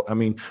target. So,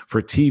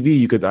 for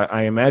TV,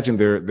 I imagine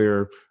there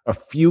are a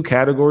few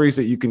categories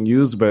that you can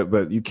use,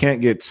 but you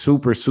can't get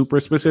super, super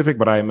specific.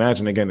 But I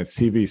imagine, again, it's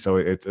TV. So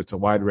it's a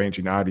wide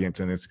ranging audience,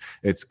 and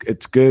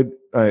it's good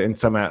in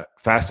some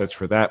facets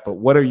for that. But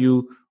what are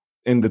you,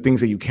 in the things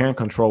that you can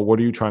control, what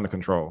are you trying to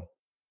control?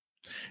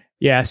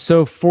 Yeah.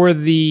 So for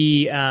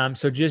the,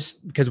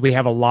 just because we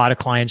have a lot of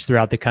clients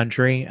throughout the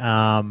country,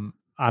 I'm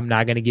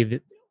not going to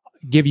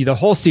give you the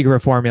whole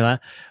secret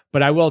formula,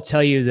 but I will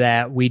tell you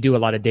that we do a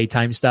lot of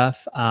daytime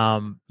stuff.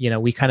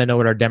 We kind of know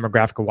what our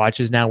demographic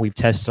watches now. We've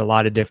tested a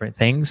lot of different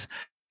things.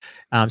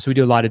 So we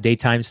do a lot of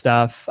daytime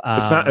stuff.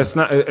 It's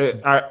not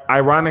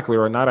ironically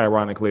or not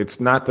ironically, it's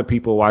not the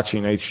people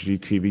watching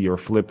HGTV or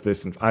Flip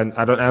This. And I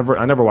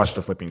never watched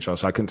the flipping show,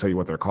 so I couldn't tell you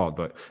what they're called,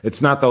 but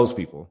it's not those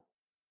people.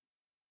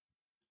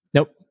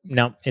 Nope.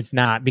 No, it's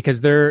not, because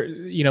they're,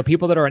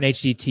 people that are on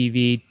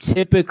HGTV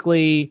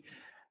typically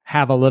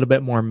have a little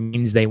bit more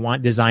means. They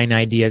want design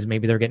ideas.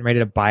 Maybe they're getting ready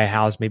to buy a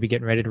house, maybe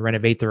getting ready to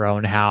renovate their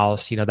own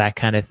house, that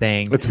kind of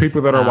thing. It's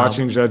people that are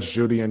watching Judge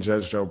Judy and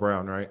Judge Joe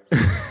Brown, right?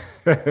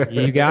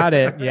 You got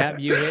it. Yeah.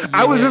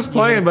 I was just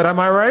playing, but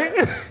am I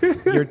right?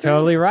 You're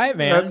totally right,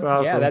 man. That's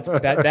awesome.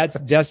 Yeah, that's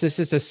just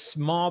a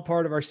small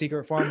part of our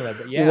secret formula.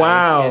 But yeah,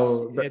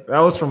 wow, that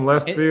was from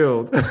left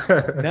field.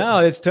 No,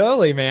 it's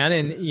totally, man.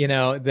 And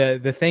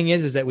the thing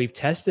is that we've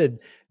tested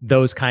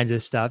those kinds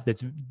of stuff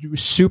that's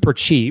super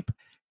cheap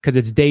because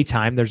it's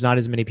daytime. There's not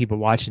as many people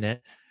watching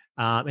it.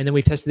 And then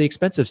we've tested the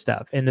expensive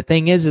stuff. And the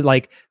thing is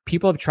like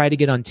people have tried to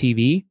get on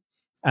TV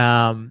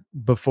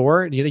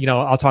before.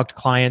 I'll talk to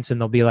clients and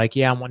they'll be like,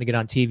 yeah, I want to get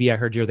on TV. I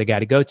heard you're the guy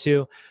to go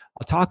to.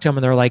 I'll talk to them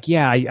and they're like,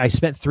 yeah, I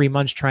spent 3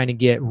 months trying to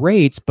get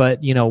rates, but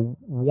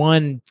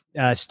one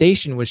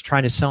station was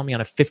trying to sell me on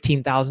a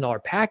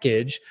 $15,000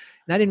 package.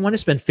 And I didn't want to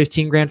spend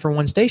 15 grand for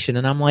one station.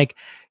 And I'm like,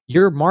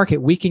 your market,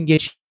 we can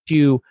get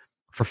you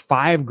for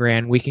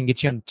 $5,000. We can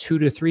get you on 2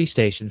 to 3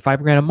 stations,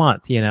 $5,000 a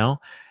month,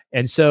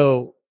 And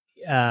so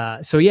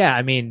yeah,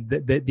 I mean,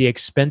 the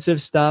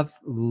expensive stuff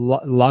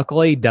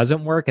luckily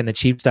doesn't work and the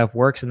cheap stuff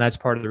works. And that's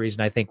part of the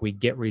reason I think we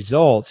get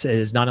results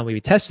is not only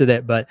we tested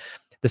it, but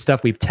the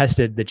stuff we've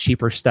tested, the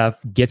cheaper stuff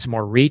gets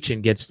more reach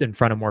and gets in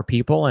front of more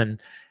people and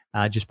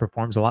just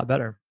performs a lot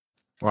better.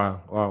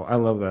 Wow. I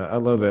love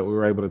that. We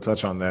were able to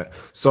touch on that.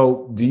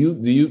 So do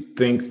you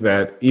think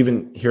that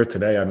even here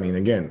today, I mean,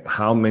 again,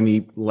 how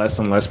many less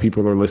and less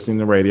people are listening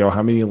to radio?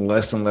 How many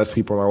less and less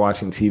people are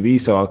watching TV?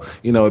 So,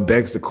 it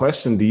begs the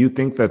question, do you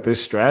think that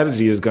this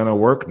strategy is going to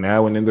work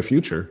now and in the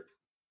future?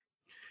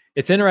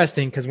 It's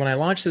interesting because when I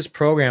launched this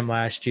program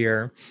last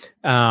year,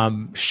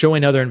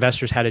 showing other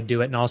investors how to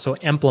do it and also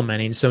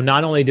implementing. So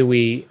not only do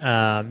we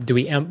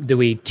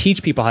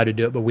teach people how to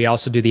do it, but we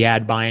also do the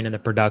ad buying and the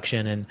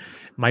production. And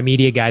my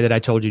media guy that I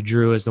told you,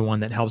 Drew, is the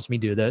one that helps me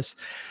do this.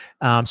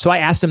 So I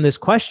asked him this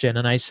question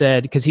and I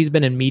said, because he's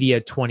been in media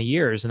 20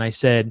 years, and I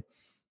said,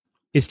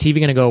 is TV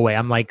going to go away?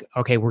 I'm like,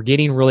 okay, we're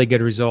getting really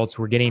good results.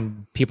 We're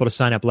getting people to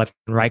sign up left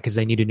and right because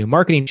they need a new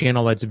marketing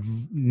channel that's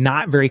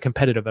not very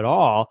competitive at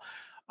all.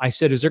 I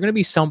said, is there going to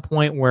be some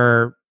point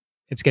where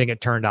it's going to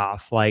get turned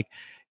off? Like,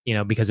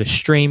 because of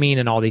streaming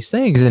and all these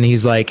things. And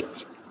he's like,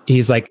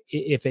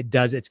 if it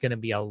does, it's going to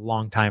be a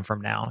long time from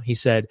now. He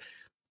said,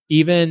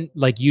 even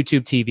like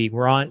YouTube TV,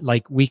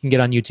 we can get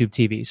on YouTube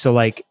TV. So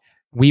like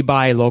we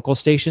buy local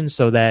stations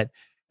so that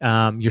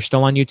you're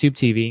still on YouTube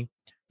TV.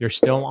 You're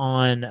still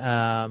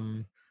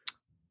on,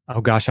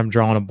 oh gosh, I'm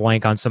drawing a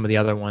blank on some of the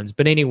other ones.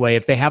 But anyway,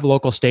 if they have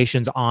local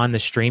stations on the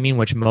streaming,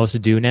 which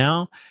most do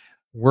now,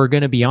 we're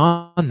going to be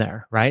on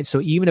there, right?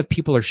 So even if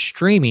people are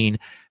streaming,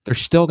 they're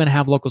still going to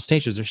have local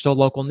stations. There's still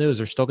local news.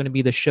 There's still going to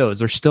be the shows.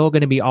 There's still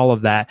going to be all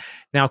of that.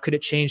 Now, could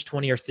it change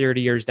 20 or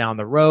 30 years down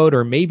the road,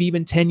 or maybe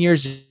even 10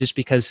 years just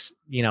because,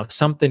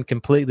 something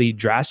completely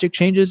drastic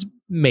changes?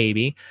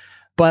 Maybe,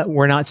 but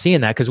we're not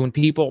seeing that because when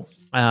people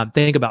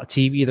think about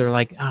TV, they're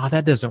like, oh,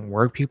 that doesn't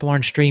work. People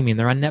aren't streaming.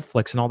 They're on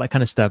Netflix and all that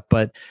kind of stuff.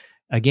 But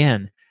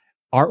again,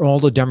 our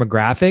older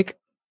demographic,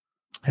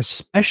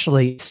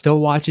 especially still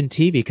watching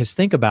TV, because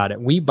think about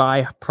it. We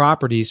buy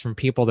properties from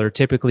people that are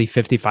typically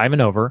 55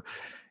 and over.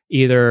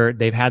 Either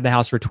they've had the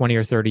house for 20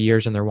 or 30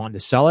 years and they're wanting to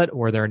sell it,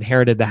 or they're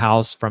inherited the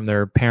house from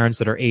their parents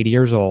that are 80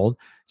 years old.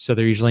 So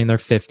they're usually in their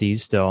 50s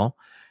still.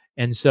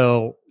 And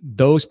so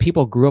those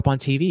people grew up on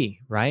TV,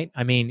 right?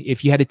 I mean,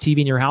 if you had a TV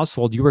in your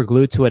household, you were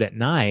glued to it at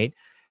night.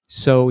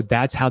 So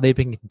that's how they've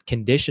been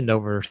conditioned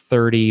over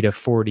 30 to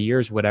 40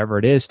 years, whatever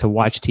it is, to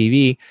watch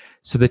TV.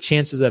 So the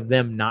chances of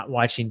them not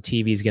watching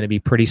TV is going to be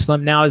pretty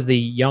slim. Now, as the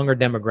younger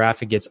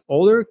demographic gets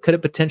older, could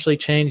it potentially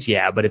change?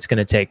 Yeah, but it's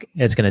going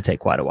to take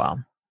quite a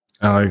while.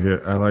 I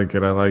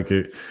like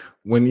it.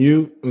 When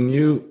you,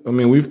 I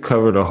mean, we've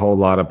covered a whole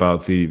lot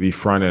about the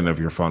front end of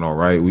your funnel,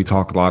 right? We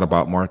talk a lot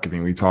about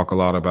marketing. We talk a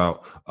lot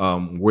about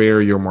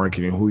where you're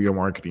marketing, who you're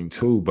marketing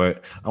to.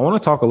 But I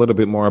want to talk a little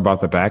bit more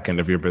about the back end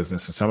of your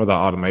business and some of the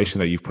automation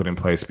that you've put in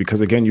place. Because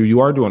again, you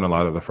are doing a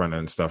lot of the front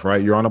end stuff,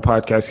 right? You're on a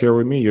podcast here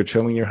with me. You're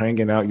chilling, you're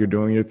hanging out, you're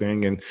doing your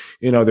thing. And,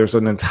 there's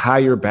an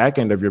entire back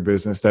end of your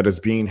business that is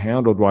being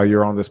handled while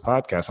you're on this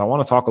podcast. I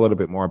want to talk a little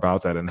bit more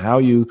about that and how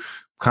you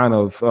kind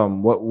of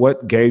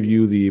what gave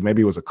you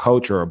maybe it was a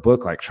coach or a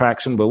book like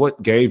Traction, but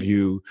what gave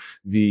you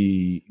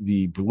the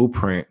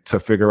blueprint to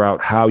figure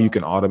out how you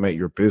can automate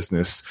your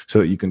business so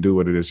that you can do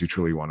what it is you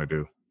truly want to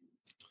do?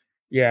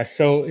 Yeah.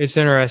 So it's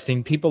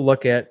interesting. People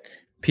look at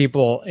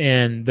people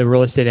in the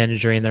real estate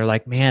industry and they're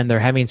like, man, they're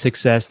having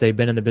success. They've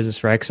been in the business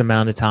for X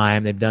amount of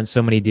time. They've done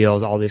so many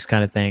deals, all these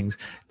kind of things.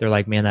 They're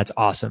like, man, that's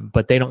awesome.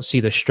 But they don't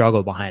see the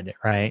struggle behind it.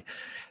 Right.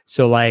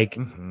 So like,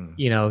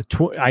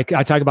 I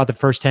talk about the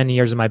first 10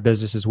 years of my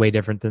business is way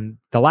different than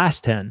the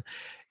last 10.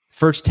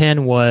 First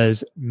 10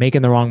 was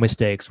making the wrong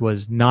mistakes,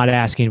 was not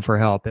asking for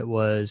help. It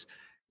was,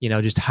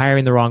 just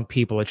hiring the wrong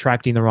people,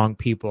 attracting the wrong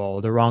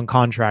people, the wrong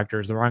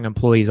contractors, the wrong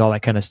employees, all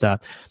that kind of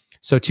stuff.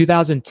 So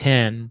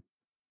 2010,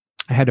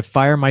 I had to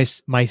fire my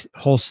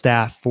whole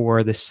staff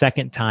for the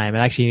second time. It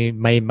actually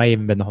may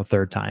even been the whole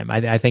third time.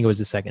 I think it was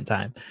the second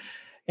time.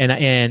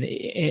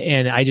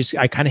 And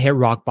I kind of hit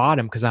rock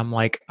bottom because I'm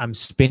like, I'm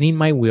spinning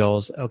my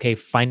wheels. Okay,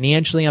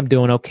 financially, I'm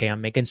doing okay.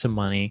 I'm making some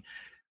money.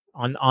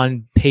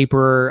 On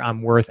paper,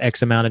 I'm worth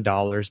X amount of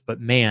dollars,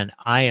 but man,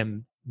 I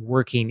am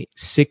working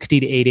 60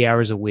 to 80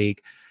 hours a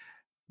week,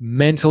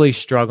 mentally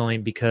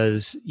struggling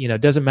because,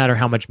 it doesn't matter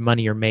how much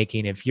money you're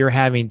making. If you're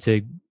having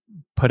to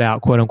put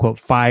out quote unquote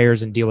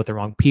fires and deal with the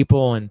wrong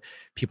people and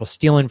people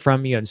stealing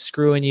from you and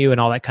screwing you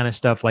and all that kind of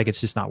stuff, like it's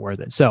just not worth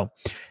it. So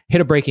hit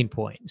a breaking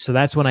point. So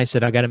that's when I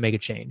said, I got to make a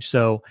change.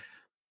 So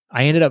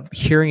I ended up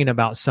hearing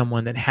about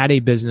someone that had a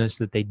business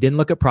that they didn't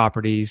look at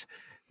properties.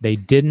 They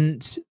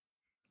didn't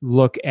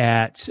look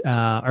at,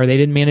 or they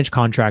didn't manage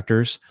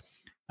contractors.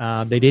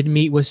 They didn't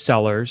meet with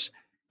sellers.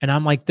 And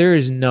I'm like, there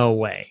is no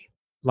way.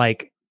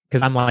 Like,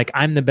 because I'm like,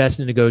 I'm the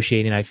best at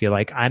negotiating. I feel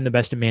like I'm the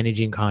best at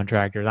managing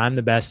contractors. I'm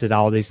the best at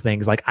all these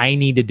things. Like, I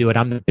need to do it.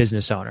 I'm the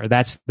business owner.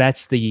 That's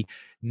the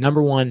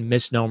number one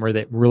misnomer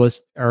that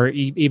realists or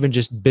even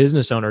just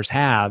business owners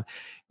have,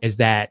 is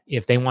that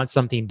if they want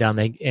something done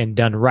and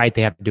done right,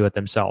 they have to do it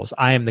themselves.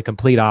 I am the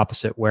complete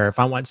opposite, where if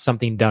I want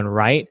something done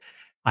right,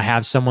 I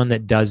have someone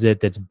that does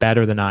it that's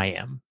better than I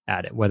am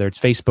at it, whether it's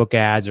Facebook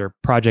ads or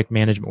project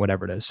management,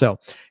 whatever it is. So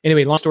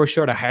anyway, long story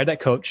short, I hired that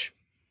coach,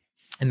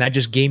 and that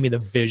just gave me the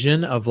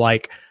vision of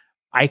like,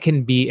 I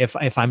can be,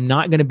 if I'm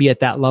not going to be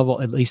at that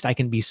level, at least I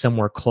can be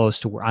somewhere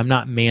close to where I'm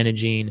not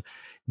managing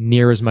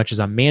near as much as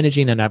I'm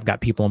managing. And I've got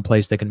people in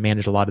place that can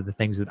manage a lot of the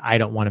things that I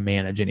don't want to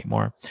manage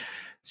anymore.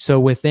 So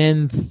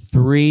within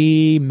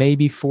 3,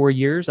 maybe 4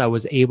 years, I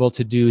was able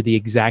to do the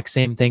exact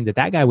same thing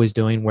that guy was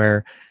doing,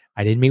 where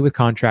I didn't meet with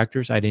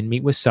contractors. I didn't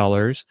meet with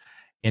sellers.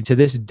 And to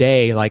this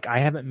day, like, I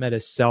haven't met a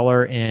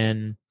seller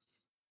in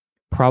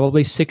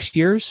probably 6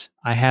 years.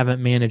 I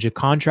haven't managed a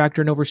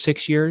contractor in over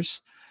 6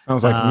 years.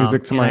 Sounds like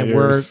music to my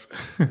ears.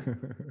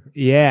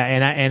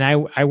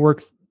 I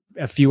work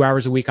a few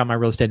hours a week on my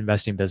real estate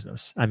investing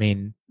business. I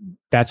mean,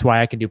 that's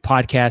why I can do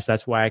podcasts.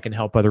 That's why I can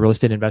help other real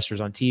estate investors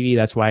on TV.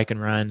 That's why I can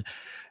run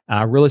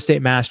real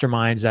estate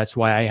masterminds. That's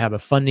why I have a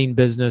funding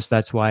business.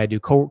 That's why I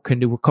can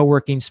do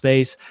co-working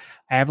space.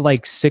 I have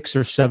like 6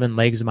 or 7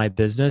 legs of my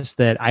business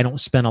that I don't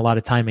spend a lot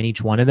of time in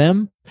each one of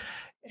them,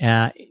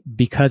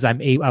 because I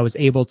was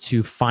able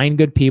to find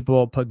good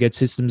people, put good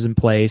systems in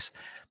place.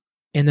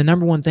 And the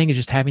number one thing is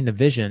just having the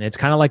vision. It's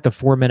kind of like the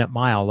 4-minute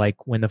mile.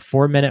 Like, when the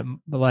 4-minute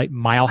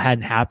mile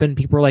hadn't happened,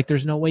 people were like,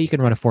 there's no way you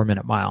can run a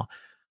 4-minute mile.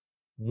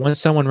 Once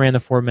someone ran the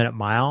 4-minute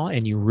mile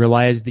and you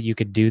realized that you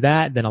could do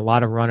that, then a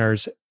lot of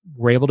runners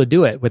were able to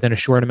do it within a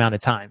short amount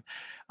of time.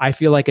 I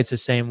feel like it's the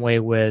same way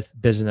with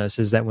business,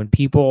 is that when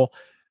people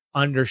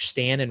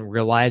understand and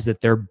realize that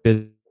their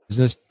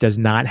business does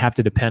not have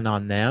to depend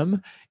on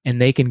them,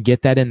 and they can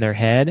get that in their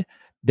head,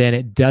 then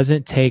it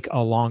doesn't take a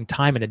long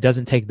time, and it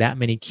doesn't take that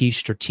many key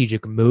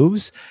strategic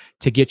moves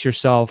to get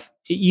yourself,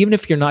 even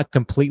if you're not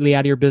completely out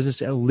of your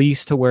business, at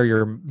least to where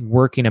you're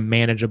working a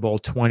manageable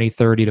 20,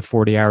 30 to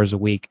 40 hours a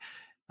week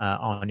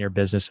on your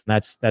business.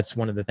 And that's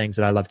one of the things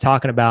that I love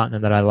talking about,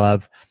 and that I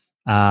love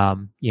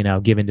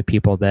giving to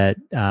people that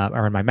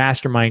are in my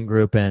mastermind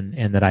group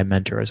and that I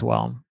mentor as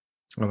well.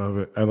 I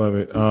love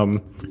it.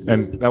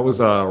 And that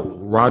was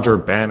Roger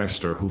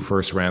Bannister who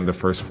first ran the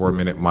first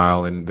 4-minute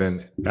mile. And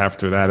then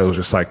after that, it was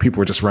just like people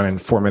were just running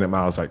 4-minute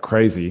miles like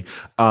crazy.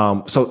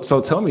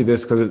 So tell me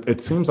this, because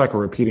it seems like a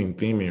repeating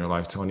theme in your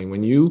life, Tony.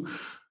 When you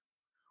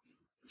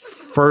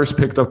first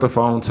picked up the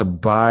phone to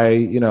buy,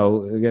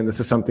 again, this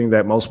is something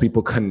that most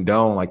people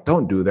condone. Like,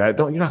 don't do that.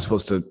 You're not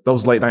supposed to,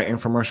 those late night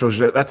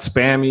infomercials, that's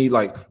spammy.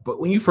 Like, but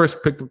when you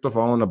first picked up the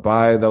phone to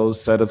buy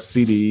those set of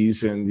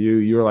CDs, and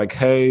you were like,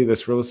 hey,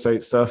 this real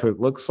estate stuff,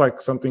 it looks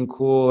like something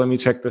cool. Let me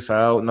check this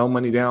out. No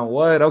money down.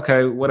 What?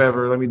 Okay,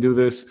 whatever. Let me do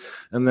this.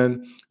 And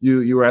then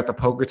you were at the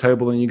poker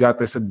table and you got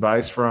this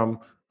advice from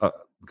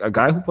a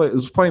guy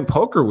who's playing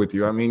poker with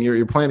you. I mean,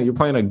 you're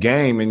playing a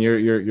game, and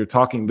you're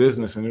talking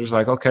business, and you're just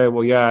like, okay,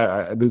 well,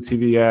 yeah, I do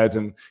TV ads,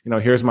 and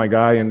here's my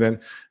guy. And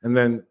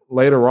then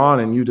later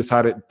on, and you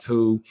decided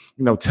to,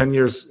 10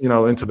 years,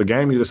 into the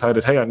game, you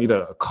decided, hey, I need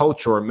a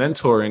coach or a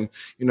mentor. And,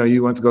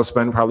 you went to go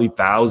spend probably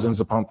thousands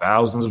upon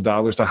thousands of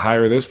dollars to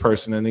hire this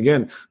person. And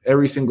again,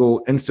 every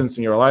single instance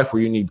in your life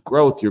where you need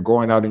growth, you're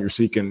going out and you're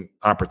seeking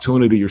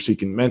opportunity, you're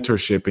seeking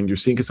mentorship, and you're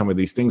seeking some of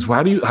these things.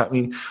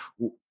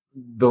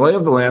 The lay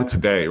of the land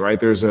today, right?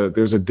 There's a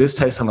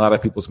distaste in a lot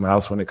of people's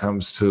mouths when it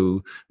comes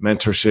to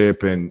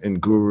mentorship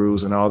and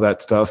gurus and all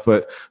that stuff.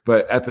 But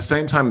at the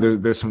same time,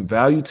 there's some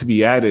value to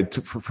be added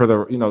for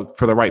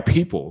the right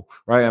people,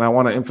 right? And I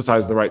want to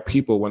emphasize the right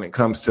people when it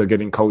comes to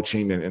getting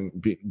coaching and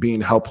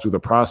being helped through the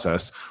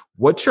process.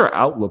 What's your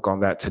outlook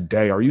on that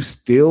today? Are you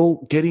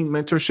still getting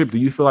mentorship? Do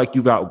you feel like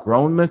you've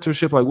outgrown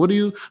mentorship? Like, what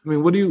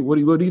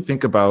do you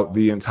think about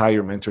the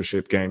entire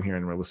mentorship game here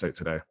in real estate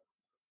today?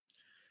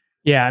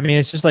 Yeah, I mean,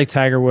 it's just like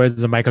Tiger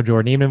Woods and Michael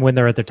Jordan. Even when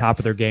they're at the top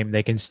of their game,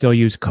 they can still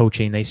use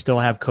coaching. They still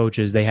have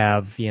coaches. They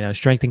have,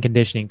 strength and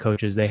conditioning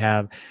coaches. They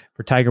have,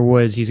 for Tiger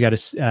Woods, he's got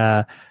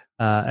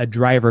a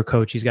driver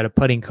coach. He's got a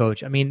putting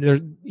coach. I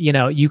mean,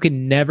 you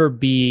can never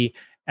be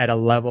at a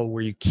level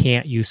where you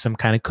can't use some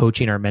kind of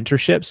coaching or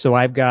mentorship. So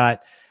I've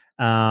got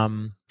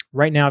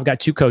right now I've got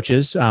two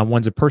coaches.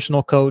 One's a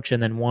personal coach,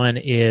 and then one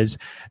is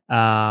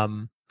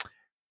kind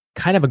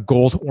of a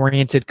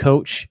goals-oriented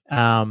coach.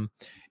 And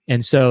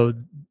so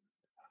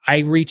I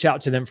reach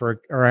out to them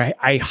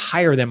I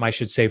hire them, I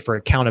should say, for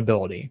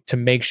accountability, to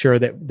make sure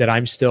that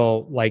I'm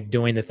still like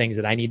doing the things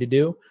that I need to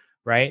do,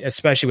 right?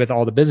 Especially with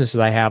all the businesses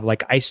I have,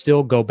 like I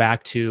still go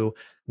back to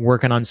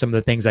working on some of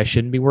the things I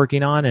shouldn't be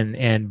working on.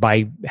 And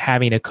by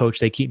having a coach,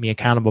 they keep me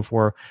accountable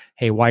for,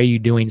 hey, why are you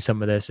doing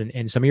some of this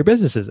in some of your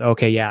businesses?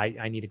 Okay, yeah,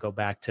 I need to go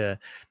back to,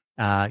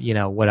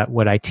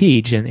 what I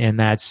teach. And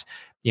that's,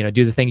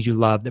 do the things you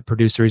love that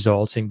produce the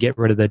results, and get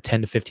rid of the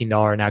 $10 to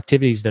 $15 in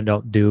activities that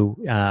don't do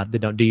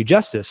you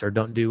justice or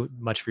don't do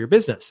much for your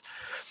business.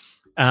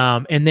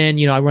 And then,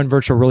 I run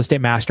virtual real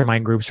estate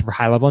mastermind groups for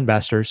high level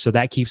investors. So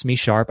that keeps me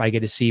sharp. I get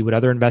to see what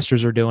other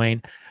investors are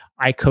doing.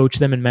 I coach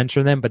them and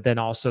mentor them, but then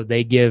also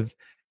they give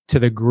to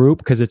the group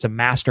because it's a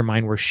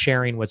mastermind. We're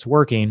sharing what's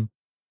working.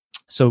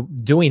 So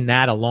doing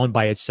that alone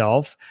by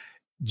itself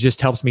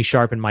just helps me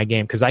sharpen my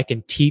game, because I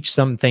can teach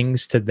some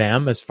things to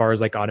them as far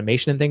as like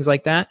automation and things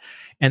like that.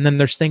 And then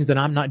there's things that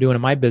I'm not doing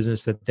in my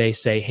business that they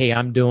say, hey,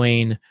 I'm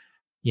doing,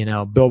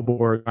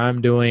 billboard,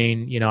 I'm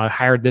doing, I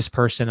hired this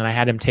person and I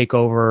had him take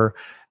over,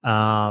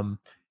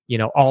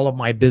 all of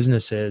my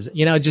businesses,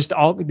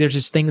 there's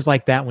just things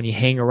like that when you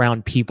hang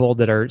around people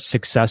that are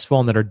successful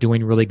and that are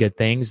doing really good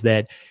things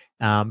that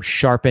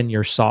sharpen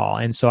your saw.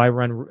 And so I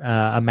run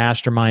a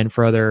mastermind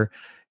for other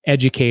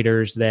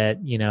educators that,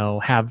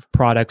 have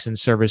products and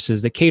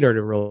services that cater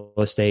to real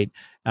estate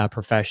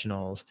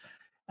professionals.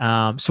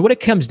 So what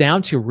it comes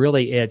down to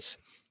really, it's,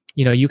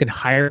 you can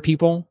hire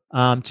people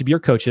to be your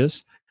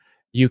coaches.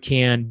 You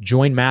can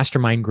join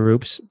mastermind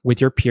groups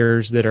with your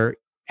peers that are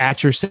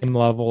at your same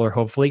level or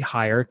hopefully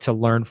higher to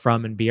learn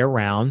from and be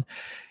around.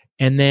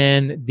 And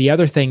then the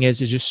other thing is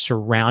just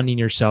surrounding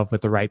yourself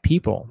with the right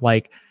people.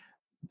 Like,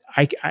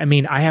 I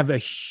have a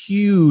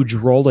huge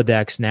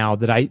Rolodex now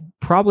that I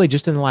probably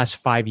just in the last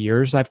 5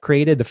 years I've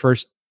created. The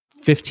first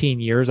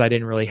 15 years, I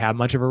didn't really have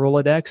much of a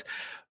Rolodex.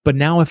 But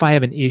now if I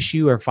have an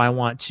issue or if I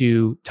want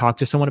to talk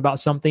to someone about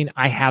something,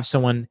 I have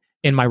someone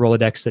in my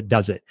Rolodex that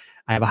does it.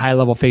 I have a high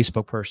level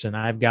Facebook person.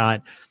 I've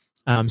got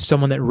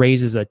someone that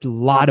raises a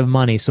lot of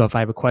money. So if I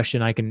have a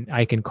question, I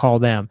can call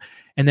them.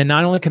 And then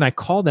not only can I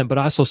call them, but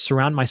I also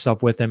surround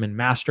myself with them in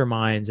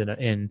masterminds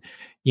and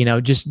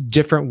just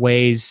different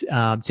ways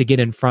to get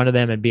in front of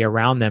them and be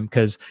around them.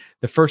 Because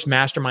the first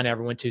mastermind I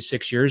ever went to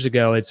 6 years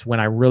ago, it's when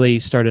I really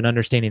started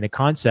understanding the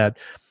concept.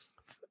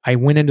 I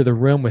went into the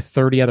room with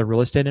 30 other real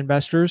estate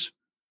investors,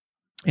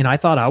 and I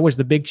thought I was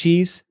the big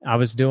cheese. I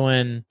was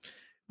doing,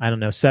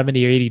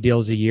 70 or 80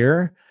 deals a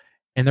year.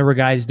 And there were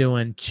guys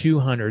doing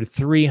 200,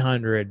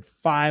 300,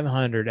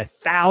 500,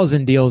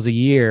 1,000 deals a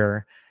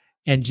year.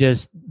 And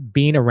just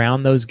being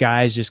around those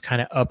guys, just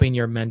kind of upping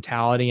your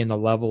mentality and the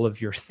level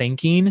of your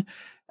thinking,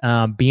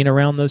 being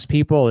around those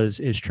people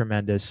is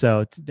tremendous.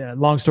 So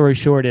long story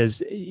short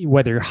is,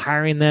 whether you're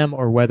hiring them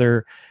or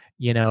whether,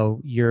 you're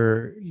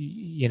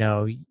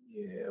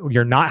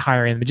not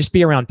hiring them, just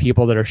be around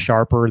people that are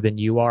sharper than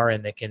you are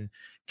and that can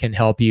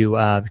help you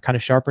kind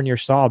of sharpen your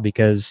saw.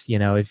 Because,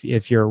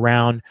 if you're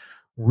around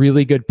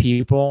really good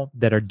people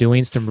that are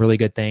doing some really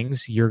good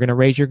things, you're going to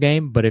raise your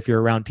game. But if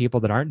you're around people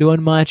that aren't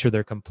doing much, or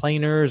they're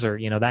complainers, or,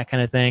 that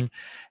kind of thing,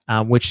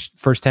 which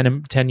first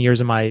 10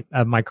 years of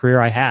my career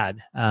I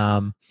had.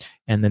 And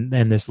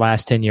then this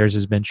last 10 years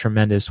has been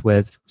tremendous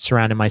with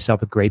surrounding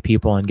myself with great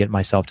people and getting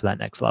myself to that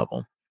next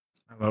level.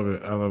 I love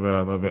it. I love it.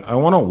 I love it. I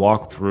want to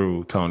walk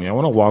through, Tony. I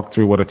want to walk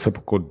through what a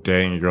typical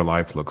day in your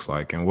life looks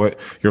like and what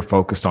you're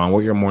focused on,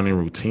 what your morning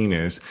routine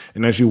is.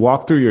 And as you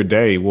walk through your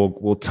day,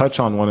 we'll touch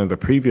on one of the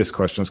previous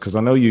questions, because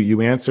I know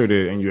you answered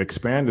it and you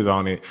expanded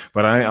on it,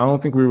 but I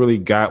don't think we really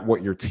got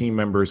what your team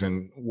members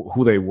and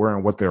who they were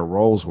and what their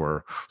roles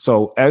were.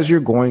 So as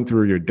you're going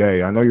through your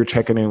day, I know you're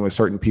checking in with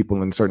certain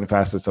people in certain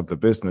facets of the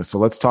business. So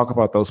let's talk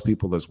about those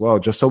people as well,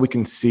 just so we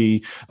can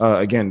see,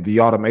 again, the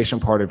automation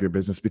part of your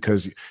business,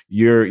 because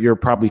you're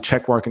probably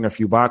check marking a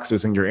few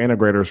boxes and your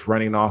integrators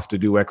running off to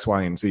do X,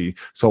 Y, and Z.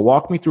 So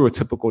walk me through a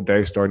typical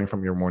day starting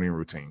from your morning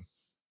routine.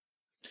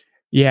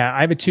 Yeah,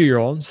 I have a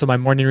 2-year-old, so my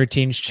morning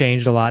routine's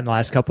changed a lot in the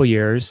last couple of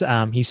years.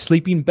 He's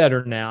sleeping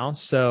better now.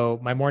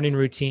 So my morning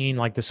routine,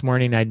 like this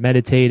morning, I'd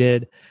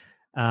meditated.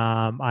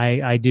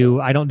 I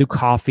don't do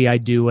coffee. I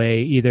do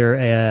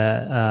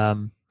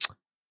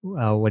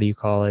what do you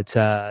call it?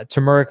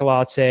 Turmeric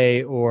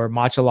latte or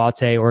matcha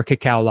latte or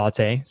cacao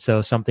latte.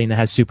 So something that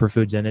has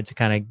superfoods in it to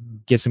kind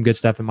of get some good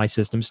stuff in my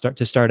system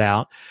to start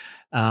out.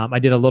 I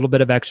did a little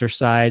bit of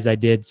exercise. I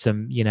did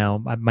some,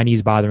 my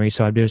knees bother me.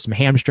 So I'm doing some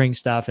hamstring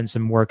stuff and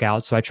some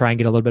workouts. So I try and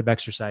get a little bit of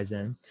exercise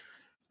in.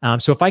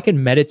 So if I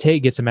can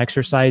meditate, get some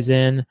exercise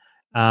in,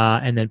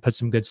 and then put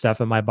some good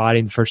stuff in my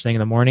body the first thing in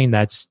the morning,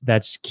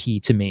 that's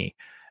key to me.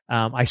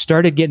 I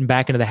started getting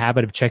back into the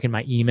habit of checking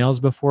my emails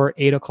before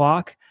 8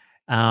 o'clock.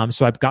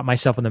 So I've got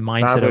myself in the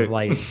mindset of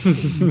like,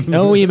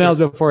 no emails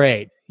before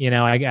 8.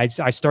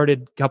 I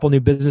started a couple new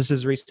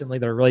businesses recently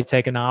that are really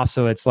taking off.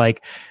 So it's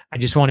like, I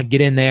just want to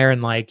get in there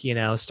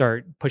and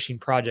start pushing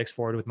projects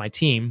forward with my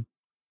team.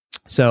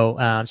 So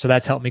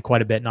that's helped me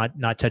quite a bit,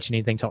 not touching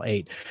anything till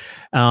 8.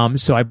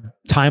 So I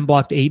time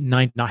blocked 8 and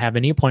 9, not have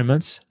any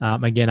appointments.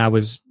 Again, I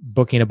was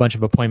booking a bunch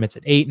of appointments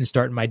at 8 and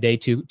starting my day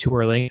too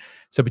early.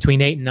 So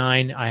between 8 and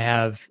 9,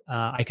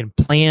 I can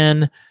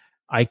plan,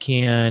 I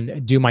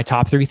can do my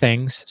top 3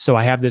 things. So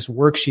I have this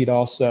worksheet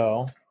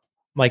also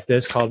like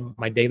this called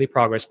my daily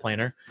progress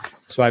planner.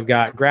 So I've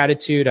got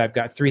gratitude. I've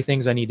got 3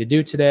 things I need to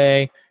do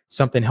today,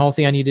 something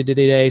healthy I need to do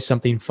today,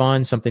 something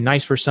fun, something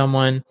nice for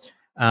someone.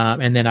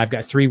 And then I've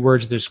got 3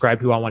 words to describe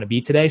who I want to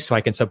be today. So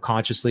I can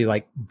subconsciously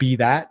like be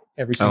that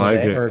every single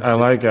day. I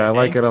like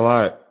it a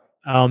lot.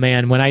 Oh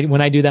man. When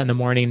I do that in the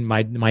morning,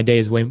 my day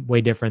is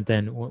way different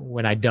than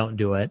when I don't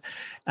do it.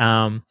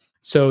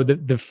 So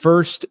the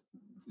first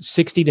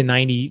 60 to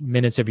 90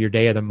 minutes of your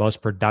day are the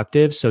most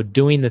productive. So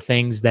doing the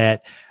things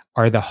that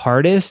are the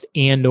hardest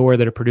and or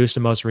that produce the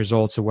most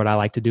results are what I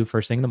like to do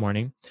first thing in the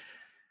morning.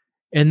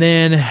 And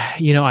then,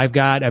 I've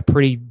got a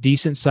pretty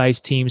decent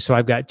sized team. So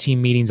I've got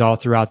team meetings all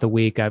throughout the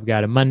week. I've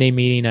got a Monday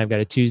meeting. I've got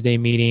a Tuesday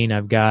meeting.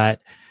 I've got,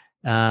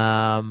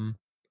 and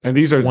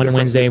these are one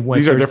Wednesday.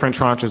 These are different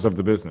tranches of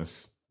the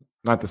business,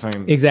 not the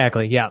same.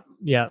 Exactly. Yeah.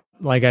 Yeah.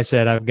 Like I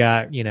said, I've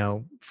got,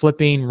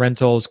 flipping,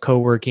 rentals,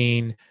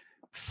 co-working,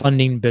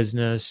 funding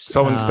business.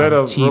 So instead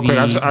of TV, real quick,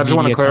 I just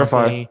want to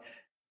clarify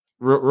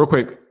real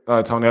quick,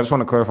 Tony, I just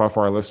want to clarify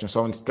for our listeners.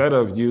 So instead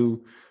of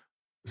you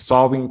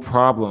solving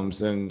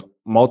problems in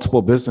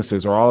multiple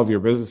businesses or all of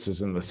your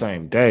businesses in the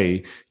same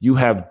day, you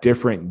have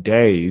different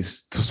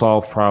days to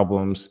solve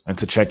problems and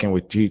to check in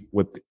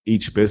with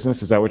each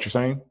business. Is that what you're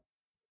saying?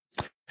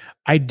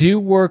 I do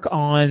work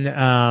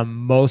on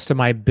most of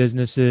my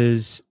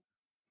businesses.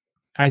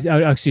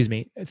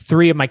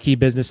 3 of my key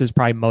businesses,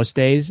 probably most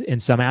days in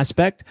some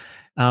aspect.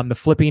 The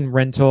flipping,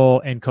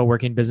 rental, and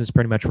co-working business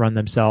pretty much run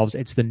themselves.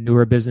 It's the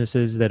newer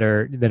businesses that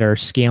are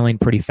scaling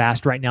pretty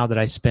fast right now that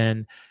I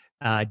spend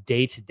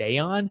day to day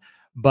on.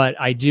 But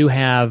I do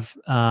have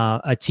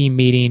a team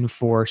meeting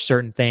for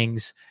certain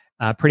things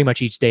pretty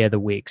much each day of the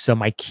week. So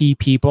my key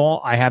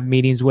people I have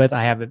meetings with,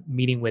 I have a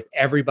meeting with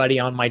everybody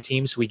on my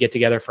team. So we get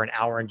together for an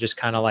hour and just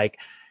kind of like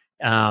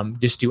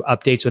just do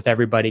updates with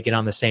everybody, get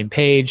on the same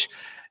page.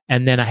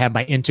 And then I have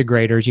my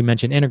integrators. You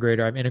mentioned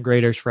integrator. I have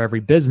integrators for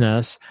every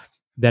business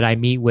that I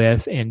meet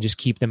with and just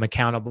keep them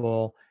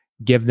accountable,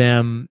 give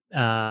them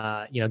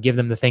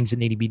the things that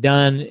need to be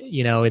done,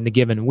 in the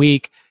given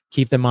week,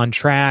 keep them on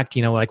track.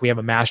 Like we have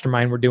a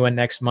mastermind we're doing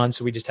next month.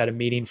 So we just had a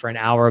meeting for an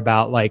hour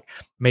about like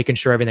making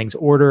sure everything's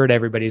ordered.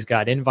 Everybody's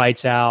got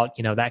invites out,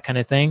 that kind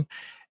of thing.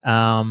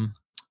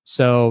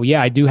 So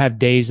yeah, I do have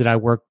days that I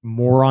work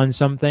more on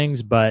some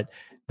things, but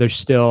there's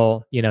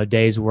still,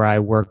 days where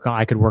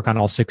I could work on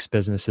all 6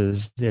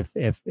 businesses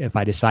if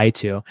I decide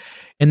to.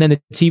 And then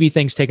the TV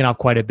thing's taken off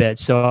quite a bit.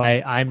 So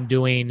I'm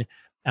doing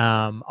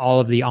all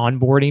of the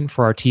onboarding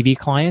for our TV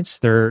clients.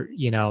 They're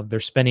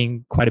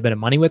spending quite a bit of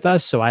money with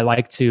us. So I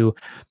like to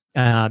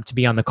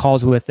be on the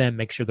calls with them,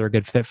 make sure they're a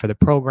good fit for the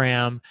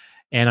program.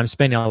 And I'm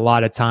spending a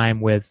lot of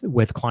time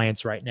with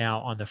clients right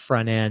now on the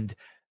front end,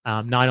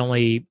 not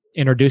only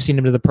introducing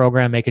them to the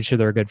program, making sure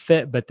they're a good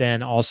fit, but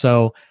then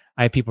also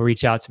I have people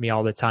reach out to me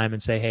all the time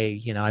and say,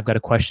 hey, I've got a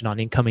question on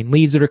incoming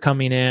leads that are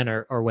coming in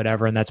or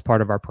whatever. And that's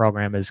part of our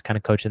program is kind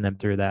of coaching them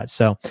through that.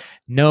 So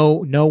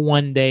no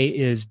one day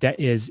is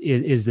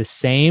the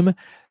same,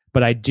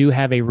 but I do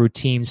have a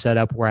routine set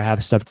up where I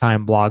have stuff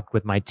time blocked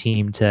with my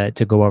team to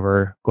go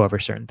over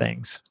certain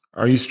things.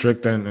 Are you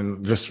strict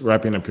and just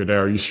wrapping up your day,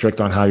 are you strict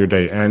on how your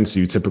day ends? Do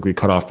you typically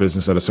cut off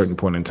business at a certain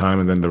point in time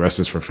and then the rest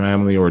is for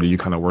family? Or do you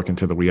kind of work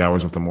into the wee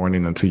hours of the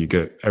morning until you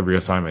get every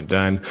assignment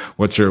done?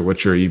 What's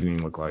your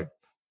evening look like?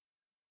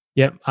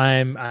 Yep.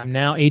 I'm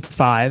now 8 to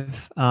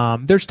 5.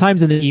 There's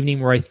times in the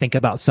evening where I think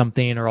about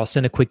something or I'll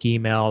send a quick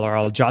email or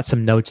I'll jot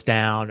some notes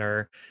down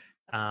or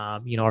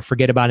or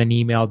forget about an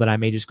email that I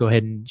may just go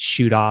ahead and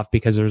shoot off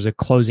because there's a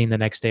closing the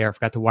next day or I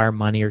forgot to wire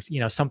money or,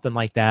 something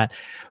like that.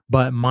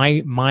 But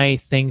my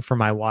thing for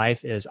my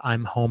wife is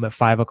I'm home at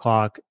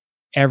 5:00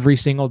 every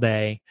single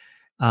day.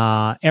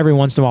 Every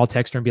once in a while I'll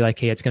text her and be like,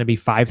 hey, it's going to be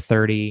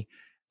 5:30.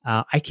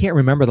 I can't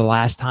remember the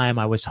last time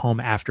I was home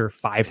after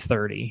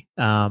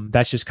 5:30.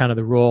 That's just kind of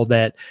the rule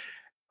that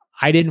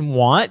I didn't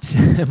want.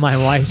 My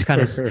wife's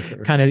kind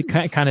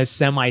of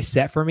semi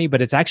set for me,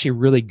 but it's actually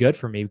really good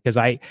for me because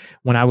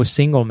when I was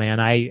single,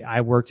 man,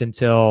 I worked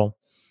until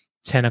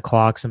 10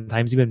 o'clock,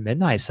 sometimes even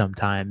midnight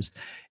sometimes.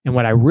 And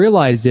what I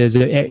realized is,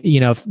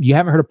 if you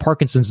haven't heard of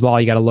Parkinson's law,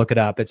 you got to look it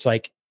up. It's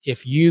like,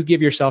 if you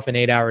give yourself an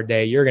 8-hour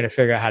day, you're going to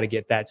figure out how to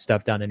get that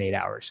stuff done in 8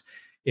 hours.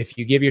 If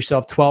you give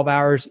yourself 12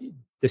 hours,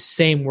 the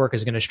same work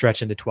is going to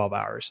stretch into 12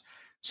 hours.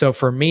 So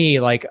for me,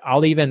 like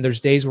there's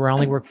days where I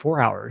only work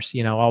 4 hours,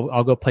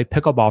 I'll go play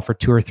pickleball for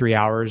 2 or 3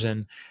 hours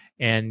and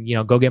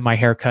go get my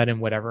hair cut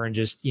and whatever. And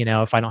just,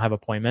 if I don't have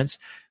appointments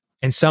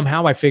and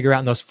somehow I figure out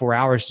in those 4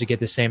 hours to get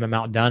the same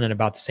amount done in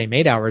about the same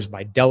 8 hours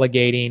by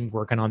delegating,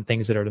 working on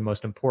things that are the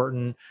most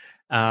important,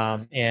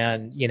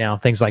 and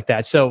things like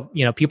that. So,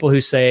 people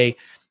who say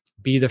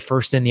be the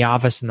first in the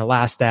office and the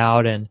last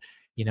out and,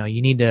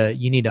 you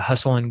need to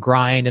hustle and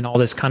grind and all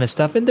this kind of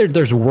stuff. And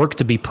there's work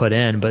to be put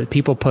in, but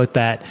people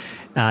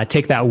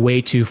take that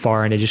way too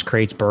far, and it just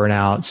creates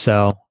burnout.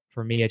 So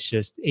for me, it's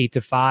just 8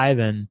 to 5.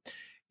 And,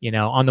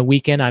 on the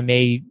weekend, I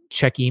may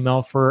check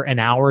email for an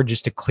hour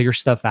just to clear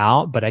stuff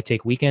out, but I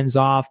take weekends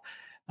off.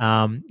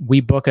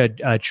 We book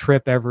a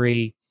trip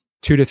every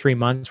 2 to 3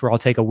 months where I'll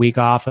take a week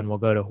off and we'll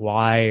go to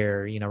Hawaii,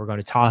 or, we're going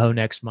to Tahoe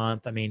next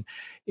month. I mean,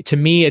 to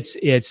me,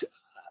 it's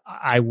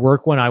I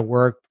work when I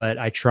work, but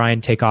I try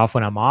and take off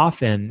when I'm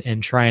off,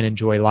 and try and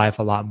enjoy life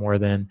a lot more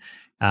than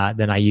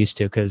I used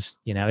to. Cause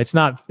it's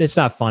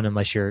not fun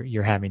unless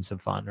you're having some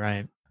fun.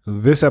 Right.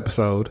 This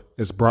episode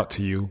is brought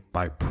to you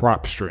by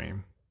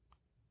PropStream.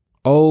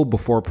 Oh,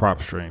 before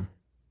PropStream.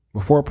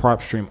 Before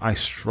PropStream, I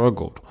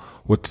struggled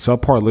with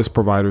subpar list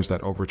providers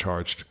that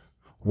overcharged.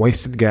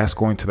 Wasted gas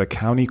going to the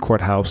county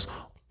courthouse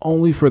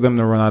only for them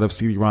to run out of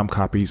CD-ROM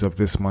copies of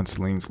this month's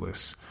liens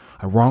list.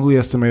 I wrongly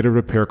estimated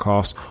repair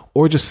costs,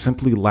 or just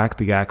simply lacked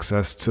the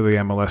access to the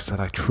MLS that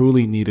I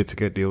truly needed to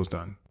get deals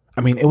done.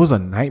 I mean, it was a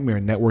nightmare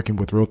networking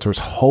with realtors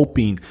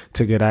hoping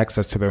to get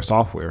access to their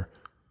software.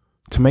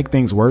 To make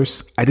things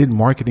worse, I did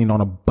marketing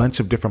on a bunch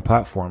of different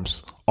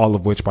platforms, all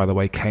of which, by the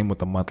way, came with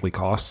the monthly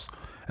costs.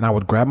 And I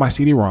would grab my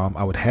CD-ROM,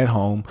 I would head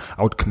home,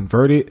 I would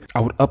convert it,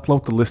 I would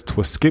upload the list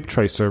to a skip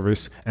trace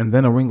service, and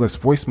then a ringless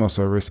voicemail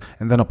service,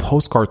 and then a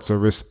postcard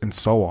service, and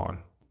so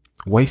on.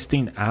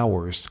 Wasting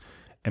hours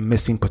and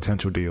missing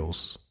potential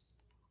deals.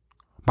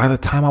 By the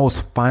time I was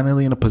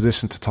finally in a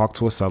position to talk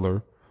to a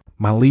seller,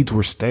 my leads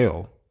were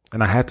stale,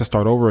 and I had to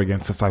start over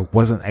again since I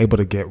wasn't able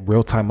to get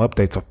real-time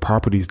updates of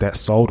properties that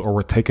sold or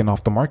were taken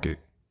off the market.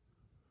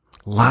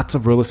 Lots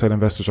of real estate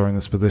investors are in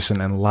this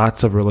position, and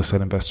lots of real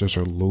estate investors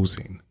are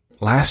losing.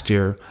 Last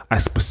year, I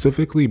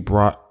specifically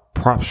brought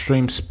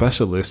PropStream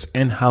specialists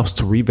in-house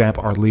to revamp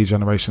our lead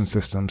generation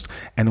systems,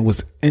 and it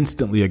was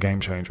instantly a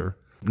game changer.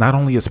 Not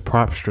only is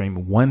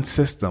PropStream one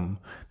system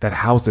that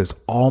houses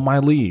all my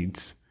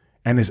leads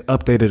and is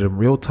updated in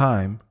real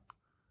time,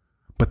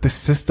 but this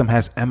system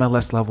has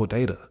MLS level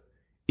data,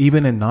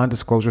 even in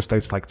non-disclosure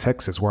states like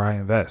Texas where I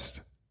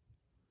invest.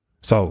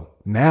 So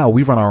now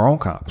we run our own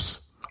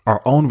comps, our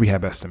own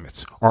rehab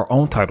estimates, our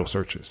own title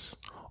searches,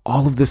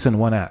 all of this in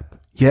one app.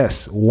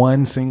 Yes,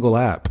 one single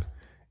app.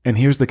 And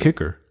here's the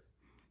kicker.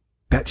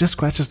 That just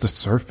scratches the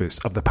surface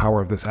of the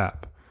power of this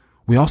app.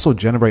 We also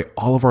generate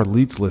all of our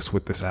leads lists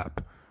with this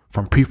app,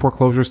 from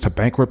pre-foreclosures to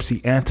bankruptcy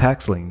and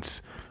tax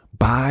liens,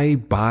 by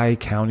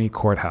county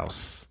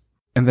courthouse.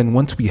 And then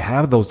once we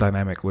have those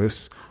dynamic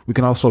lists, we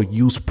can also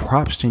use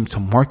PropStream to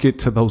market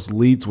to those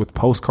leads with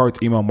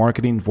postcards, email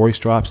marketing, voice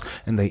drops,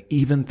 and they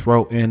even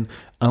throw in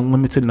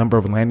unlimited number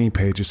of landing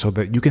pages so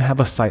that you can have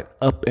a site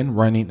up and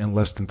running in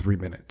less than 3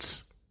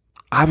 minutes.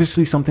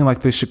 Obviously, something like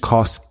this should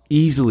cost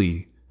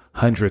easily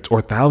hundreds or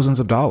thousands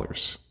of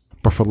dollars,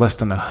 but for less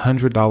than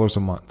 $100 a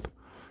month,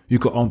 you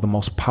could own the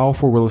most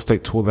powerful real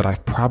estate tool that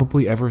I've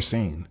probably ever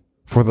seen.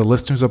 For the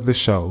listeners of this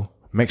show,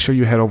 make sure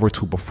you head over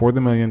to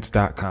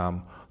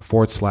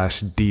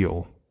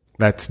beforethemillions.com/deal.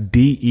 That's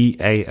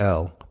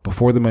DEAL,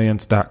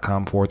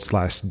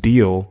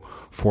 beforethemillions.com/deal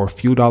for a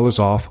few dollars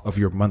off of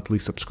your monthly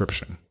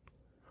subscription.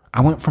 I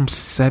went from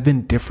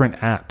 7 different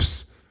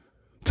apps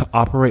to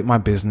operate my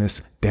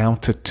business down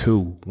to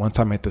 2 once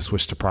I made the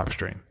switch to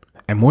PropStream.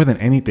 And more than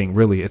anything,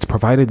 really, it's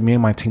provided me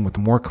and my team with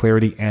more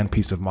clarity and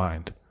peace of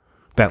mind.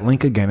 That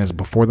link again is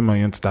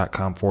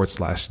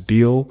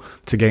beforethemillions.com/deal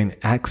to gain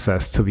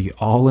access to the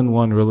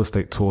all-in-one real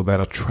estate tool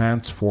that'll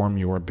transform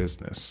your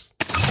business.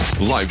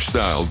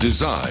 Lifestyle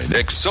design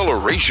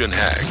acceleration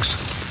hacks.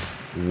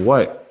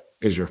 What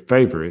is your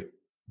favorite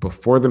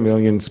Before the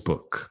Millions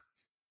book?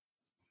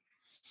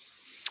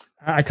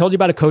 I told you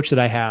about a coach that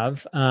I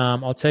have.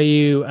 I'll tell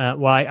you,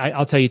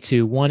 I'll tell you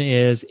 2. One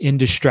is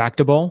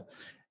Indistractable.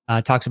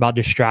 Talks about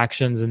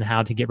distractions and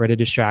how to get rid of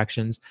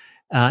distractions.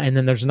 And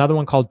then there's another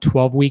one called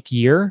 12-Week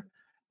Year.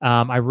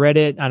 I read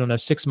it,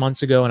 6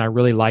 months ago, and I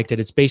really liked it.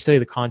 It's basically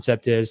the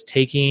concept is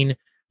taking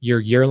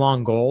your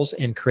year-long goals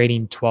and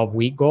creating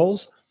 12-week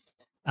goals.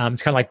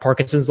 It's kind of like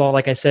Parkinson's law,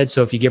 like I said.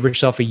 So if you give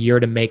yourself a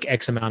year to make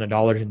X amount of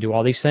dollars and do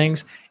all these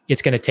things,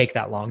 it's going to take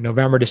that long.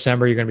 November,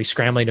 December, you're going to be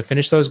scrambling to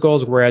finish those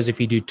goals. Whereas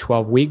if you do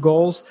 12-week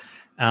goals,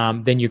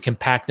 then you can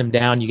pack them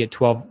down. You get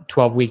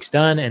 12 weeks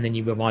done, and then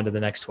you move on to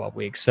the next 12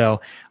 weeks. So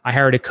I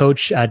hired a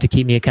coach to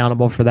keep me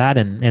accountable for that.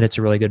 And it's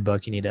a really good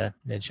book. You need to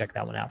check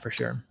that one out for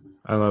sure.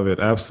 I love it.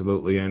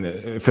 Absolutely. And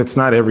if it's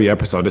not every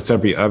episode, it's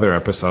every other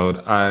episode.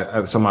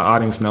 So my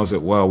audience knows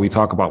it well. We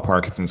talk about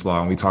Parkinson's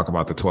law and we talk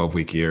about the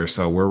 12-week year.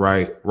 So we're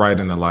right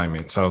in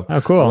alignment. So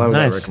cool. I love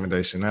Nice. that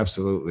recommendation.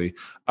 Absolutely.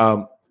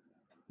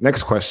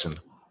 Next question.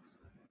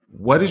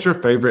 What is your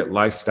favorite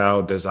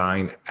lifestyle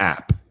design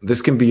app?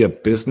 This can be a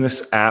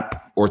business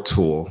app or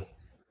tool.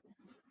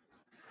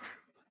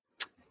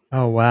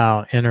 Oh,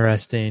 wow.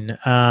 Interesting.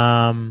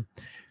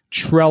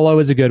 Trello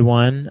is a good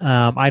one.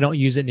 I don't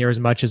use it near as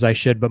much as I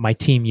should, but my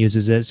team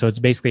uses it. So it's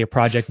basically a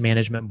project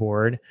management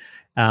board.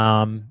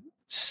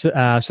 So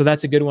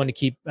that's a good one to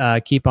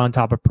keep on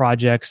top of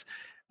projects.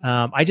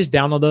 I just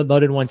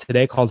downloaded one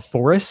today called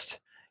Forest.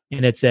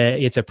 and it's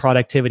a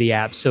productivity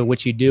app. So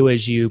what you do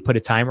is you put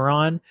a timer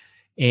on,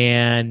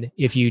 and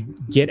if you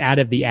get out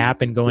of the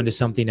app and go into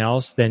something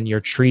else, then your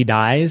tree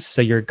dies.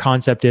 So your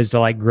concept is to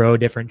like grow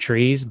different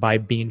trees by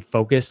being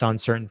focused on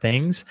certain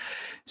things.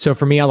 So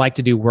for me, I like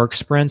to do work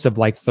sprints of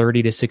like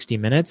 30 to 60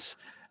 minutes,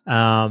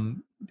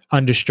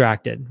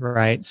 undistracted,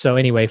 right? So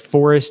anyway,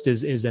 Forest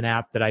is an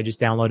app that I just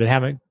downloaded.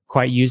 Haven't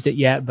quite used it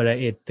yet, but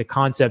the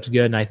concept's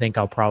good, and I think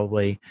I'll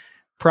probably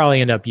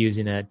end up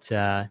using it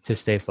to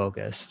stay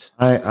focused.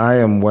 I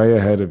am way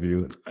ahead of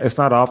you. It's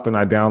not often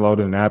I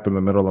download an app in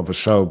the middle of a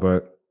show,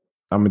 but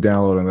I'm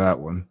downloading that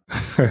one.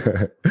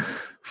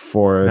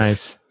 Forest.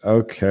 Nice.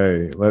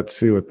 Okay, let's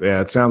see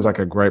it sounds like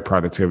a great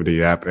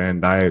productivity app,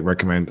 and I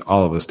recommend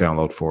all of us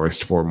download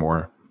Forest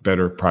for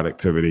better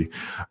productivity.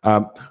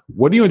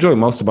 What do you enjoy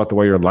most about the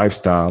way your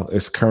lifestyle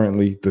is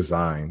currently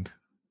designed?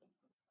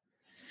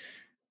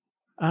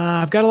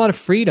 I've got a lot of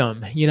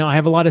freedom. I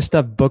have a lot of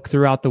stuff booked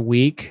throughout the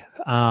week.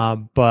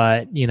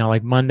 But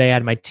like Monday I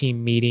had my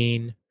team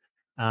meeting.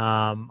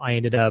 I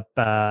ended up,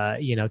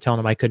 telling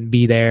them I couldn't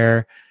be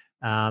there.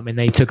 And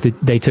they took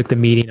the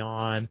meeting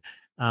on.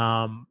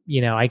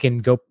 I can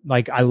go,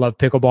 like, I love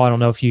pickleball. I don't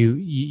know if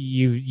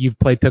you've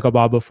played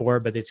pickleball before,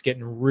 but it's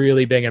getting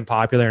really big and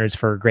popular, and it's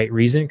for a great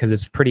reason, because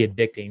it's pretty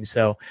addicting.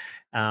 So,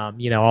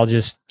 I'll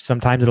just,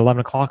 sometimes at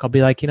 11 o'clock, I'll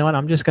be like, you know what,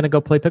 I'm just going to go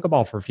play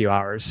pickleball for a few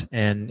hours,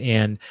 and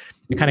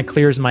it kind of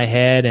clears my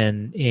head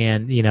and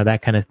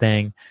that kind of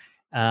thing.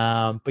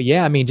 But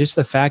yeah, I mean, just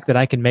the fact that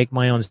I can make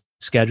my own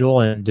schedule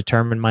and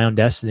determine my own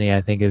destiny,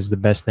 I think is the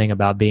best thing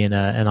about being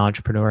an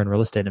entrepreneur and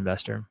real estate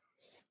investor.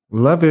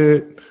 Love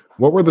it.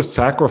 What were the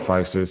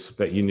sacrifices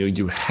that you knew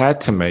you had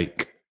to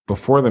make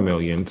before the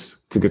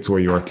millions to get to where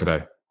you are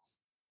today?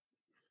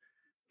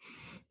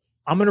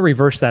 I'm going to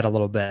reverse that a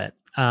little bit.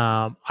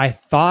 I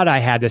thought I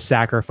had to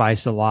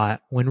sacrifice a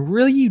lot, when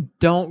really you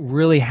don't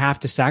really have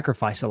to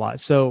sacrifice a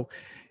lot. So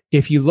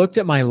if you looked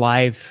at my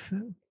life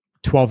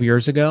 12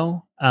 years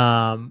ago,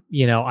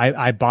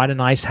 I bought a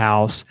nice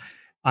house.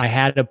 I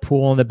had a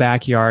pool in the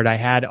backyard. I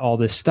had all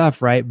this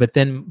stuff, right? But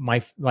then my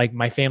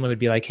family would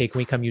be like, "Hey, can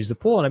we come use the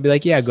pool?" And I'd be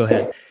like, "Yeah, go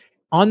ahead."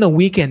 On the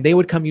weekend, they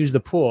would come use the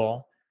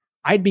pool.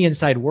 I'd be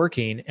inside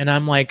working, and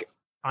I'm like,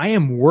 I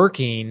am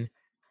working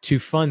to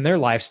fund their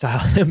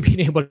lifestyle and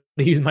being able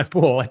to use my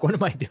pool. Like, what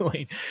am I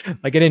doing?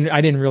 Like, I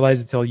didn't realize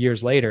it until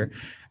years later.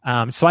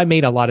 So I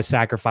made a lot of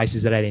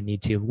sacrifices that I didn't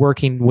need to.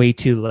 Working way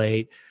too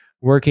late,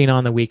 working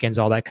on the weekends,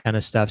 all that kind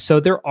of stuff. So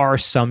there are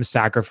some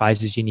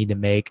sacrifices you need to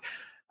make.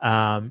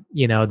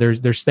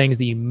 There's things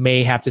that you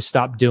may have to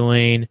stop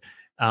doing.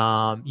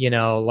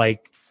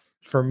 Like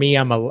for me,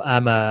 I'm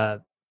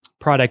a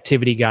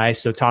productivity guy.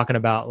 So talking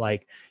about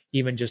like,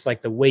 even just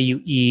like the way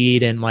you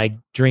eat and like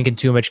drinking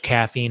too much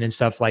caffeine and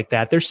stuff like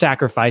that, there's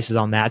sacrifices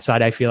on that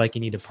side. I feel like you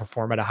need to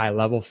perform at a high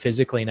level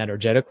physically and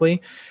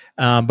energetically.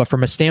 But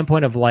from a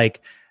standpoint of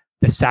like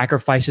the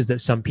sacrifices that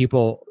some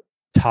people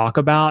talk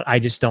about, I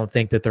just don't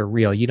think that they're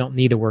real. You don't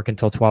need to work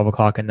until 12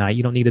 o'clock at night.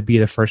 You don't need to be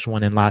the first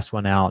one in, last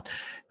one out.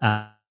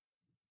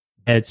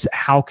 It's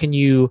how can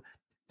you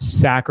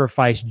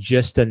sacrifice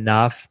just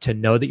enough to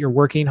know that you're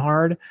working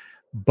hard,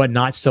 but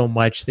not so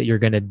much that you're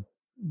going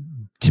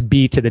to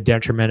be to the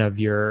detriment of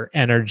your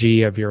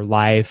energy, of your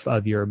life,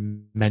 of your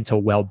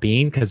mental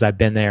well-being, because I've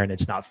been there and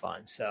it's not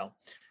fun. So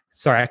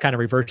sorry, I kind of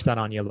reversed that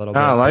on you a little bit.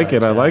 I like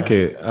it. I like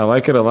it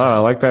a lot. I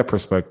like that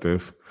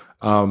perspective.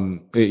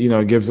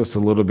 It gives us a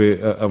little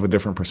bit of a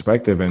different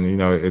perspective,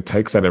 and it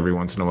takes that every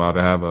once in a while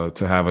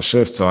to have a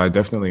shift. So I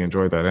definitely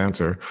enjoyed that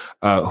answer.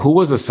 Who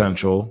was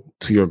essential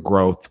to your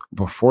growth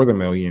before the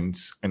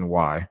millions, and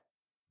why?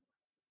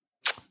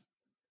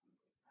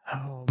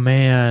 Oh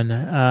man,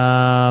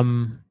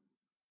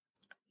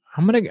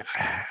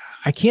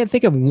 I can't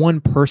think of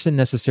one person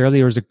necessarily.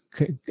 There was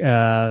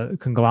a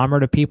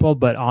conglomerate of people,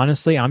 but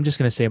honestly, I'm just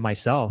going to say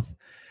myself,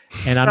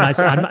 and I'm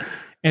not.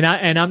 And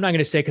I'm not going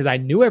to say because I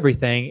knew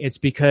everything. It's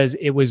because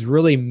it was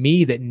really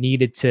me that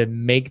needed to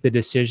make the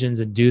decisions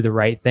and do the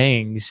right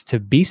things to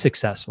be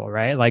successful,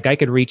 right? Like I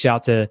could reach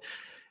out to,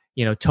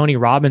 Tony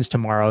Robbins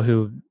tomorrow,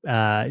 who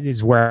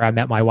is where I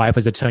met my wife,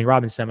 was a Tony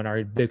Robbins seminar.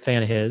 A big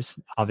fan of his,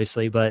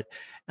 obviously, but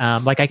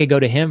like I could go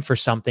to him for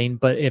something.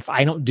 But if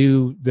I don't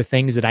do the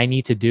things that I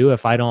need to do,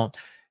 if I don't,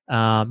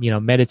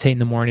 meditate in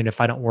the morning, if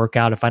I don't work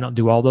out, if I don't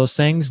do all those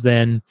things,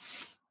 then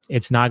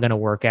it's not going to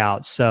work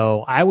out.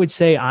 So I would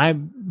say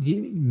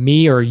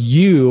me or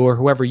you or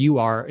whoever you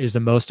are is the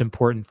most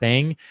important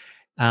thing.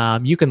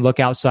 You can look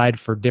outside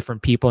for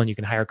different people and you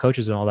can hire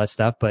coaches and all that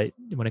stuff. But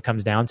when it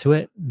comes down to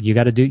it, you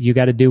got to do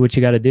what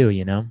you got to do,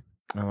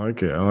 I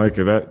like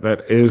it.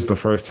 That is the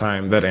first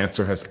time that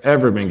answer has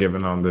ever been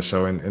given on the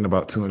show in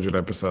about 200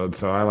 episodes.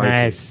 So I like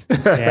nice. It.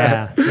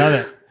 Yeah. Love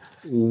it.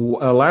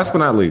 Last but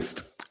not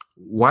least,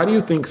 why do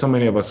you think so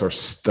many of us are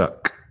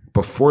stuck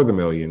before the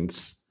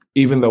millions,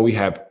 even though we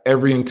have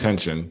every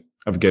intention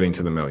of getting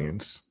to the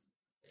millions?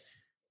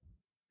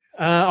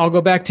 I'll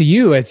go back to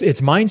you. It's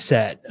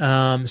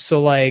mindset.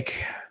 So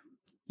like,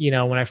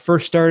 when I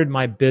first started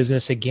my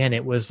business, again,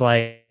 it was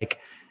like,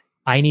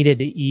 I needed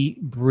to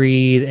eat,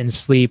 breathe, and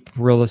sleep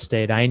real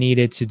estate. I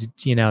needed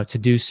to, to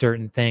do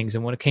certain things.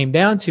 And what it came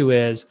down to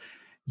is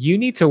you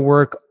need to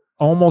work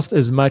almost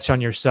as much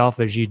on yourself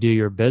as you do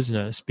your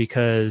business,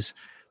 because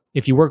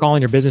if you work all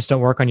on your business,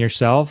 don't work on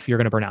yourself, you're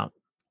going to burn out.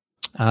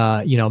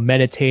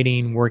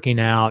 Meditating, working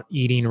out,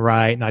 eating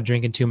right, not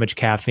drinking too much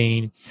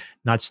caffeine,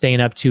 not staying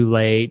up too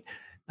late,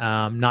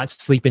 not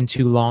sleeping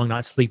too long,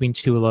 not sleeping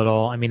too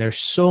little. I mean, there's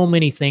so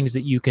many things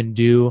that you can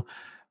do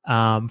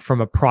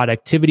from a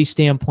productivity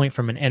standpoint,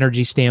 from an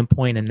energy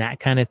standpoint, and that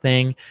kind of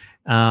thing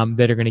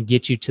that are going to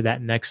get you to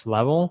that next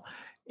level.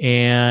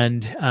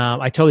 And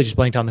I totally just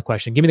blanked on the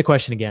question. Give me the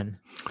question again.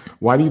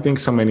 Why do you think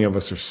so many of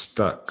us are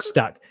stuck?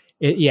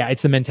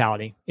 It's the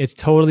mentality. It's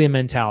totally a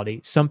mentality.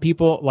 Some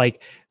people,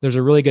 there's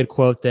a really good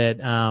quote that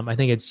I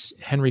think it's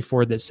Henry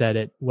Ford that said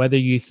it. Whether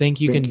you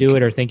think you can do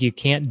it or think you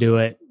can't do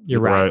it, you're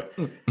right.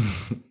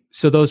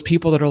 So those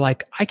people that are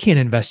like, I can't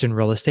invest in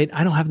real estate,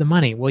 I don't have the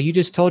money. Well, you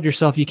just told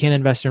yourself you can't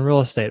invest in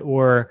real estate.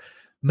 Or,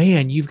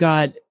 man, you've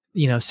got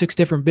 6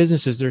 different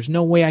businesses. There's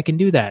no way I can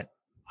do that.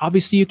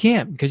 Obviously you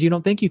can't, because you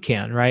don't think you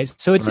can, right?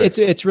 So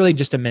it's really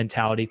just a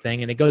mentality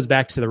thing. And it goes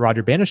back to the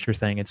Roger Bannister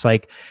thing. It's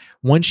like,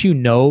 once you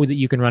know that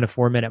you can run a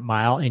 4-minute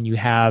mile and you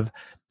have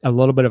a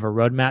little bit of a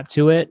roadmap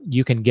to it,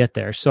 you can get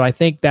there. So I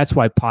think that's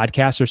why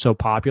podcasts are so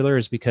popular,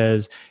 is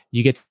because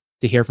you get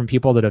to hear from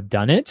people that have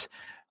done it.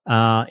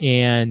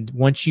 And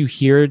once you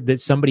hear that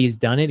somebody has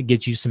done it, it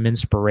gets you some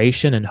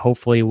inspiration, and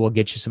hopefully will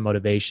get you some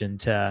motivation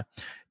to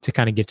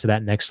kind of get to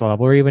that next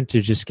level, or even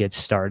to just get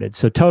started.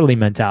 So totally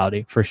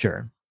mentality for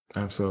sure.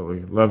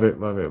 Absolutely. Love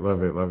it. Love it.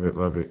 Love it. Love it.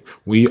 Love it.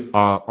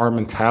 Our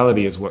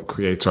mentality is what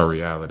creates our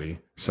reality.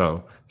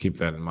 So keep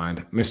that in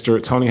mind.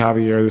 Mr. Tony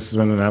Javier, this has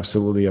been an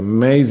absolutely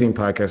amazing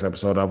podcast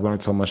episode. I've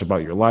learned so much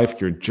about your life,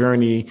 your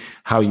journey,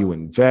 how you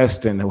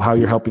invest, and how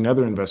you're helping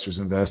other investors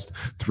invest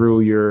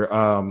through your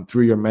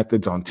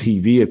methods on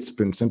TV. It's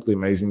been simply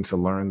amazing to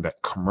learn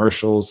that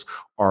commercials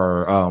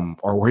are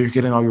where you're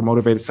getting all your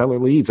motivated seller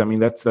leads. I mean,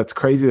 that's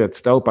crazy.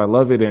 That's dope. I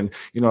love it. And,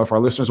 if our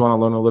listeners want to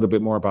learn a little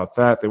bit more about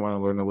that, they want to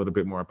learn a little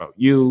bit more about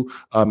you,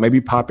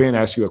 maybe pop in,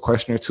 ask you a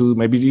question or two,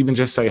 maybe even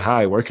just say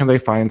hi. Where can they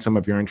find some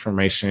of your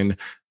information?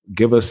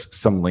 Give us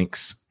some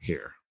links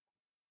here.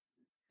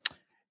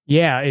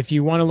 Yeah, if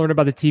you want to learn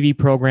about the TV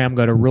program,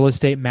 go to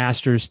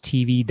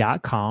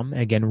realestatemasterstv.com.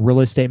 Again,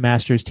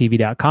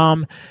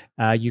 realestatemasterstv.com.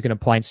 You can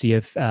apply and see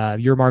if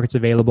your market's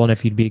available and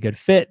if you'd be a good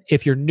fit.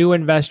 If you're a new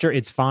investor,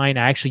 it's fine.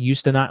 I actually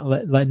used to not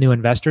let new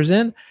investors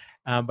in,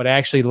 but I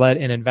actually let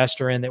an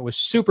investor in that was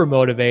super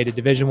motivated,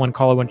 Division I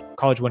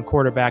college one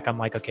quarterback. I'm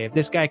like, okay, if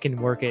this guy can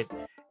work it,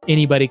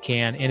 anybody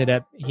can. He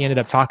ended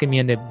up talking me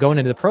into going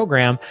into the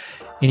program,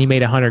 and he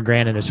made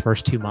 $100,000 in his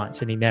first 2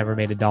 months, and he never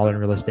made $1 in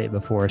real estate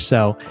before.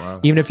 So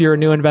Even if you're a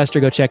new investor,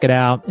 go check it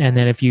out. And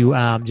then if you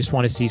just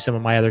want to see some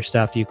of my other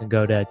stuff, you can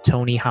go to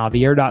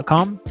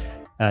TonyJavier.com,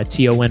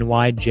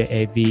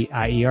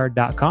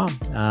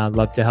 TonyJavier.com.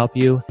 Love to help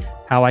you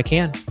how I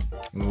can.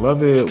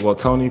 Love it. Well,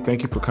 Tony,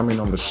 thank you for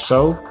coming on the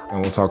show,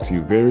 and we'll talk to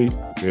you very,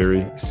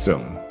 very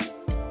soon.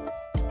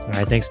 All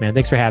right. Thanks, man.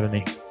 Thanks for having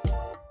me.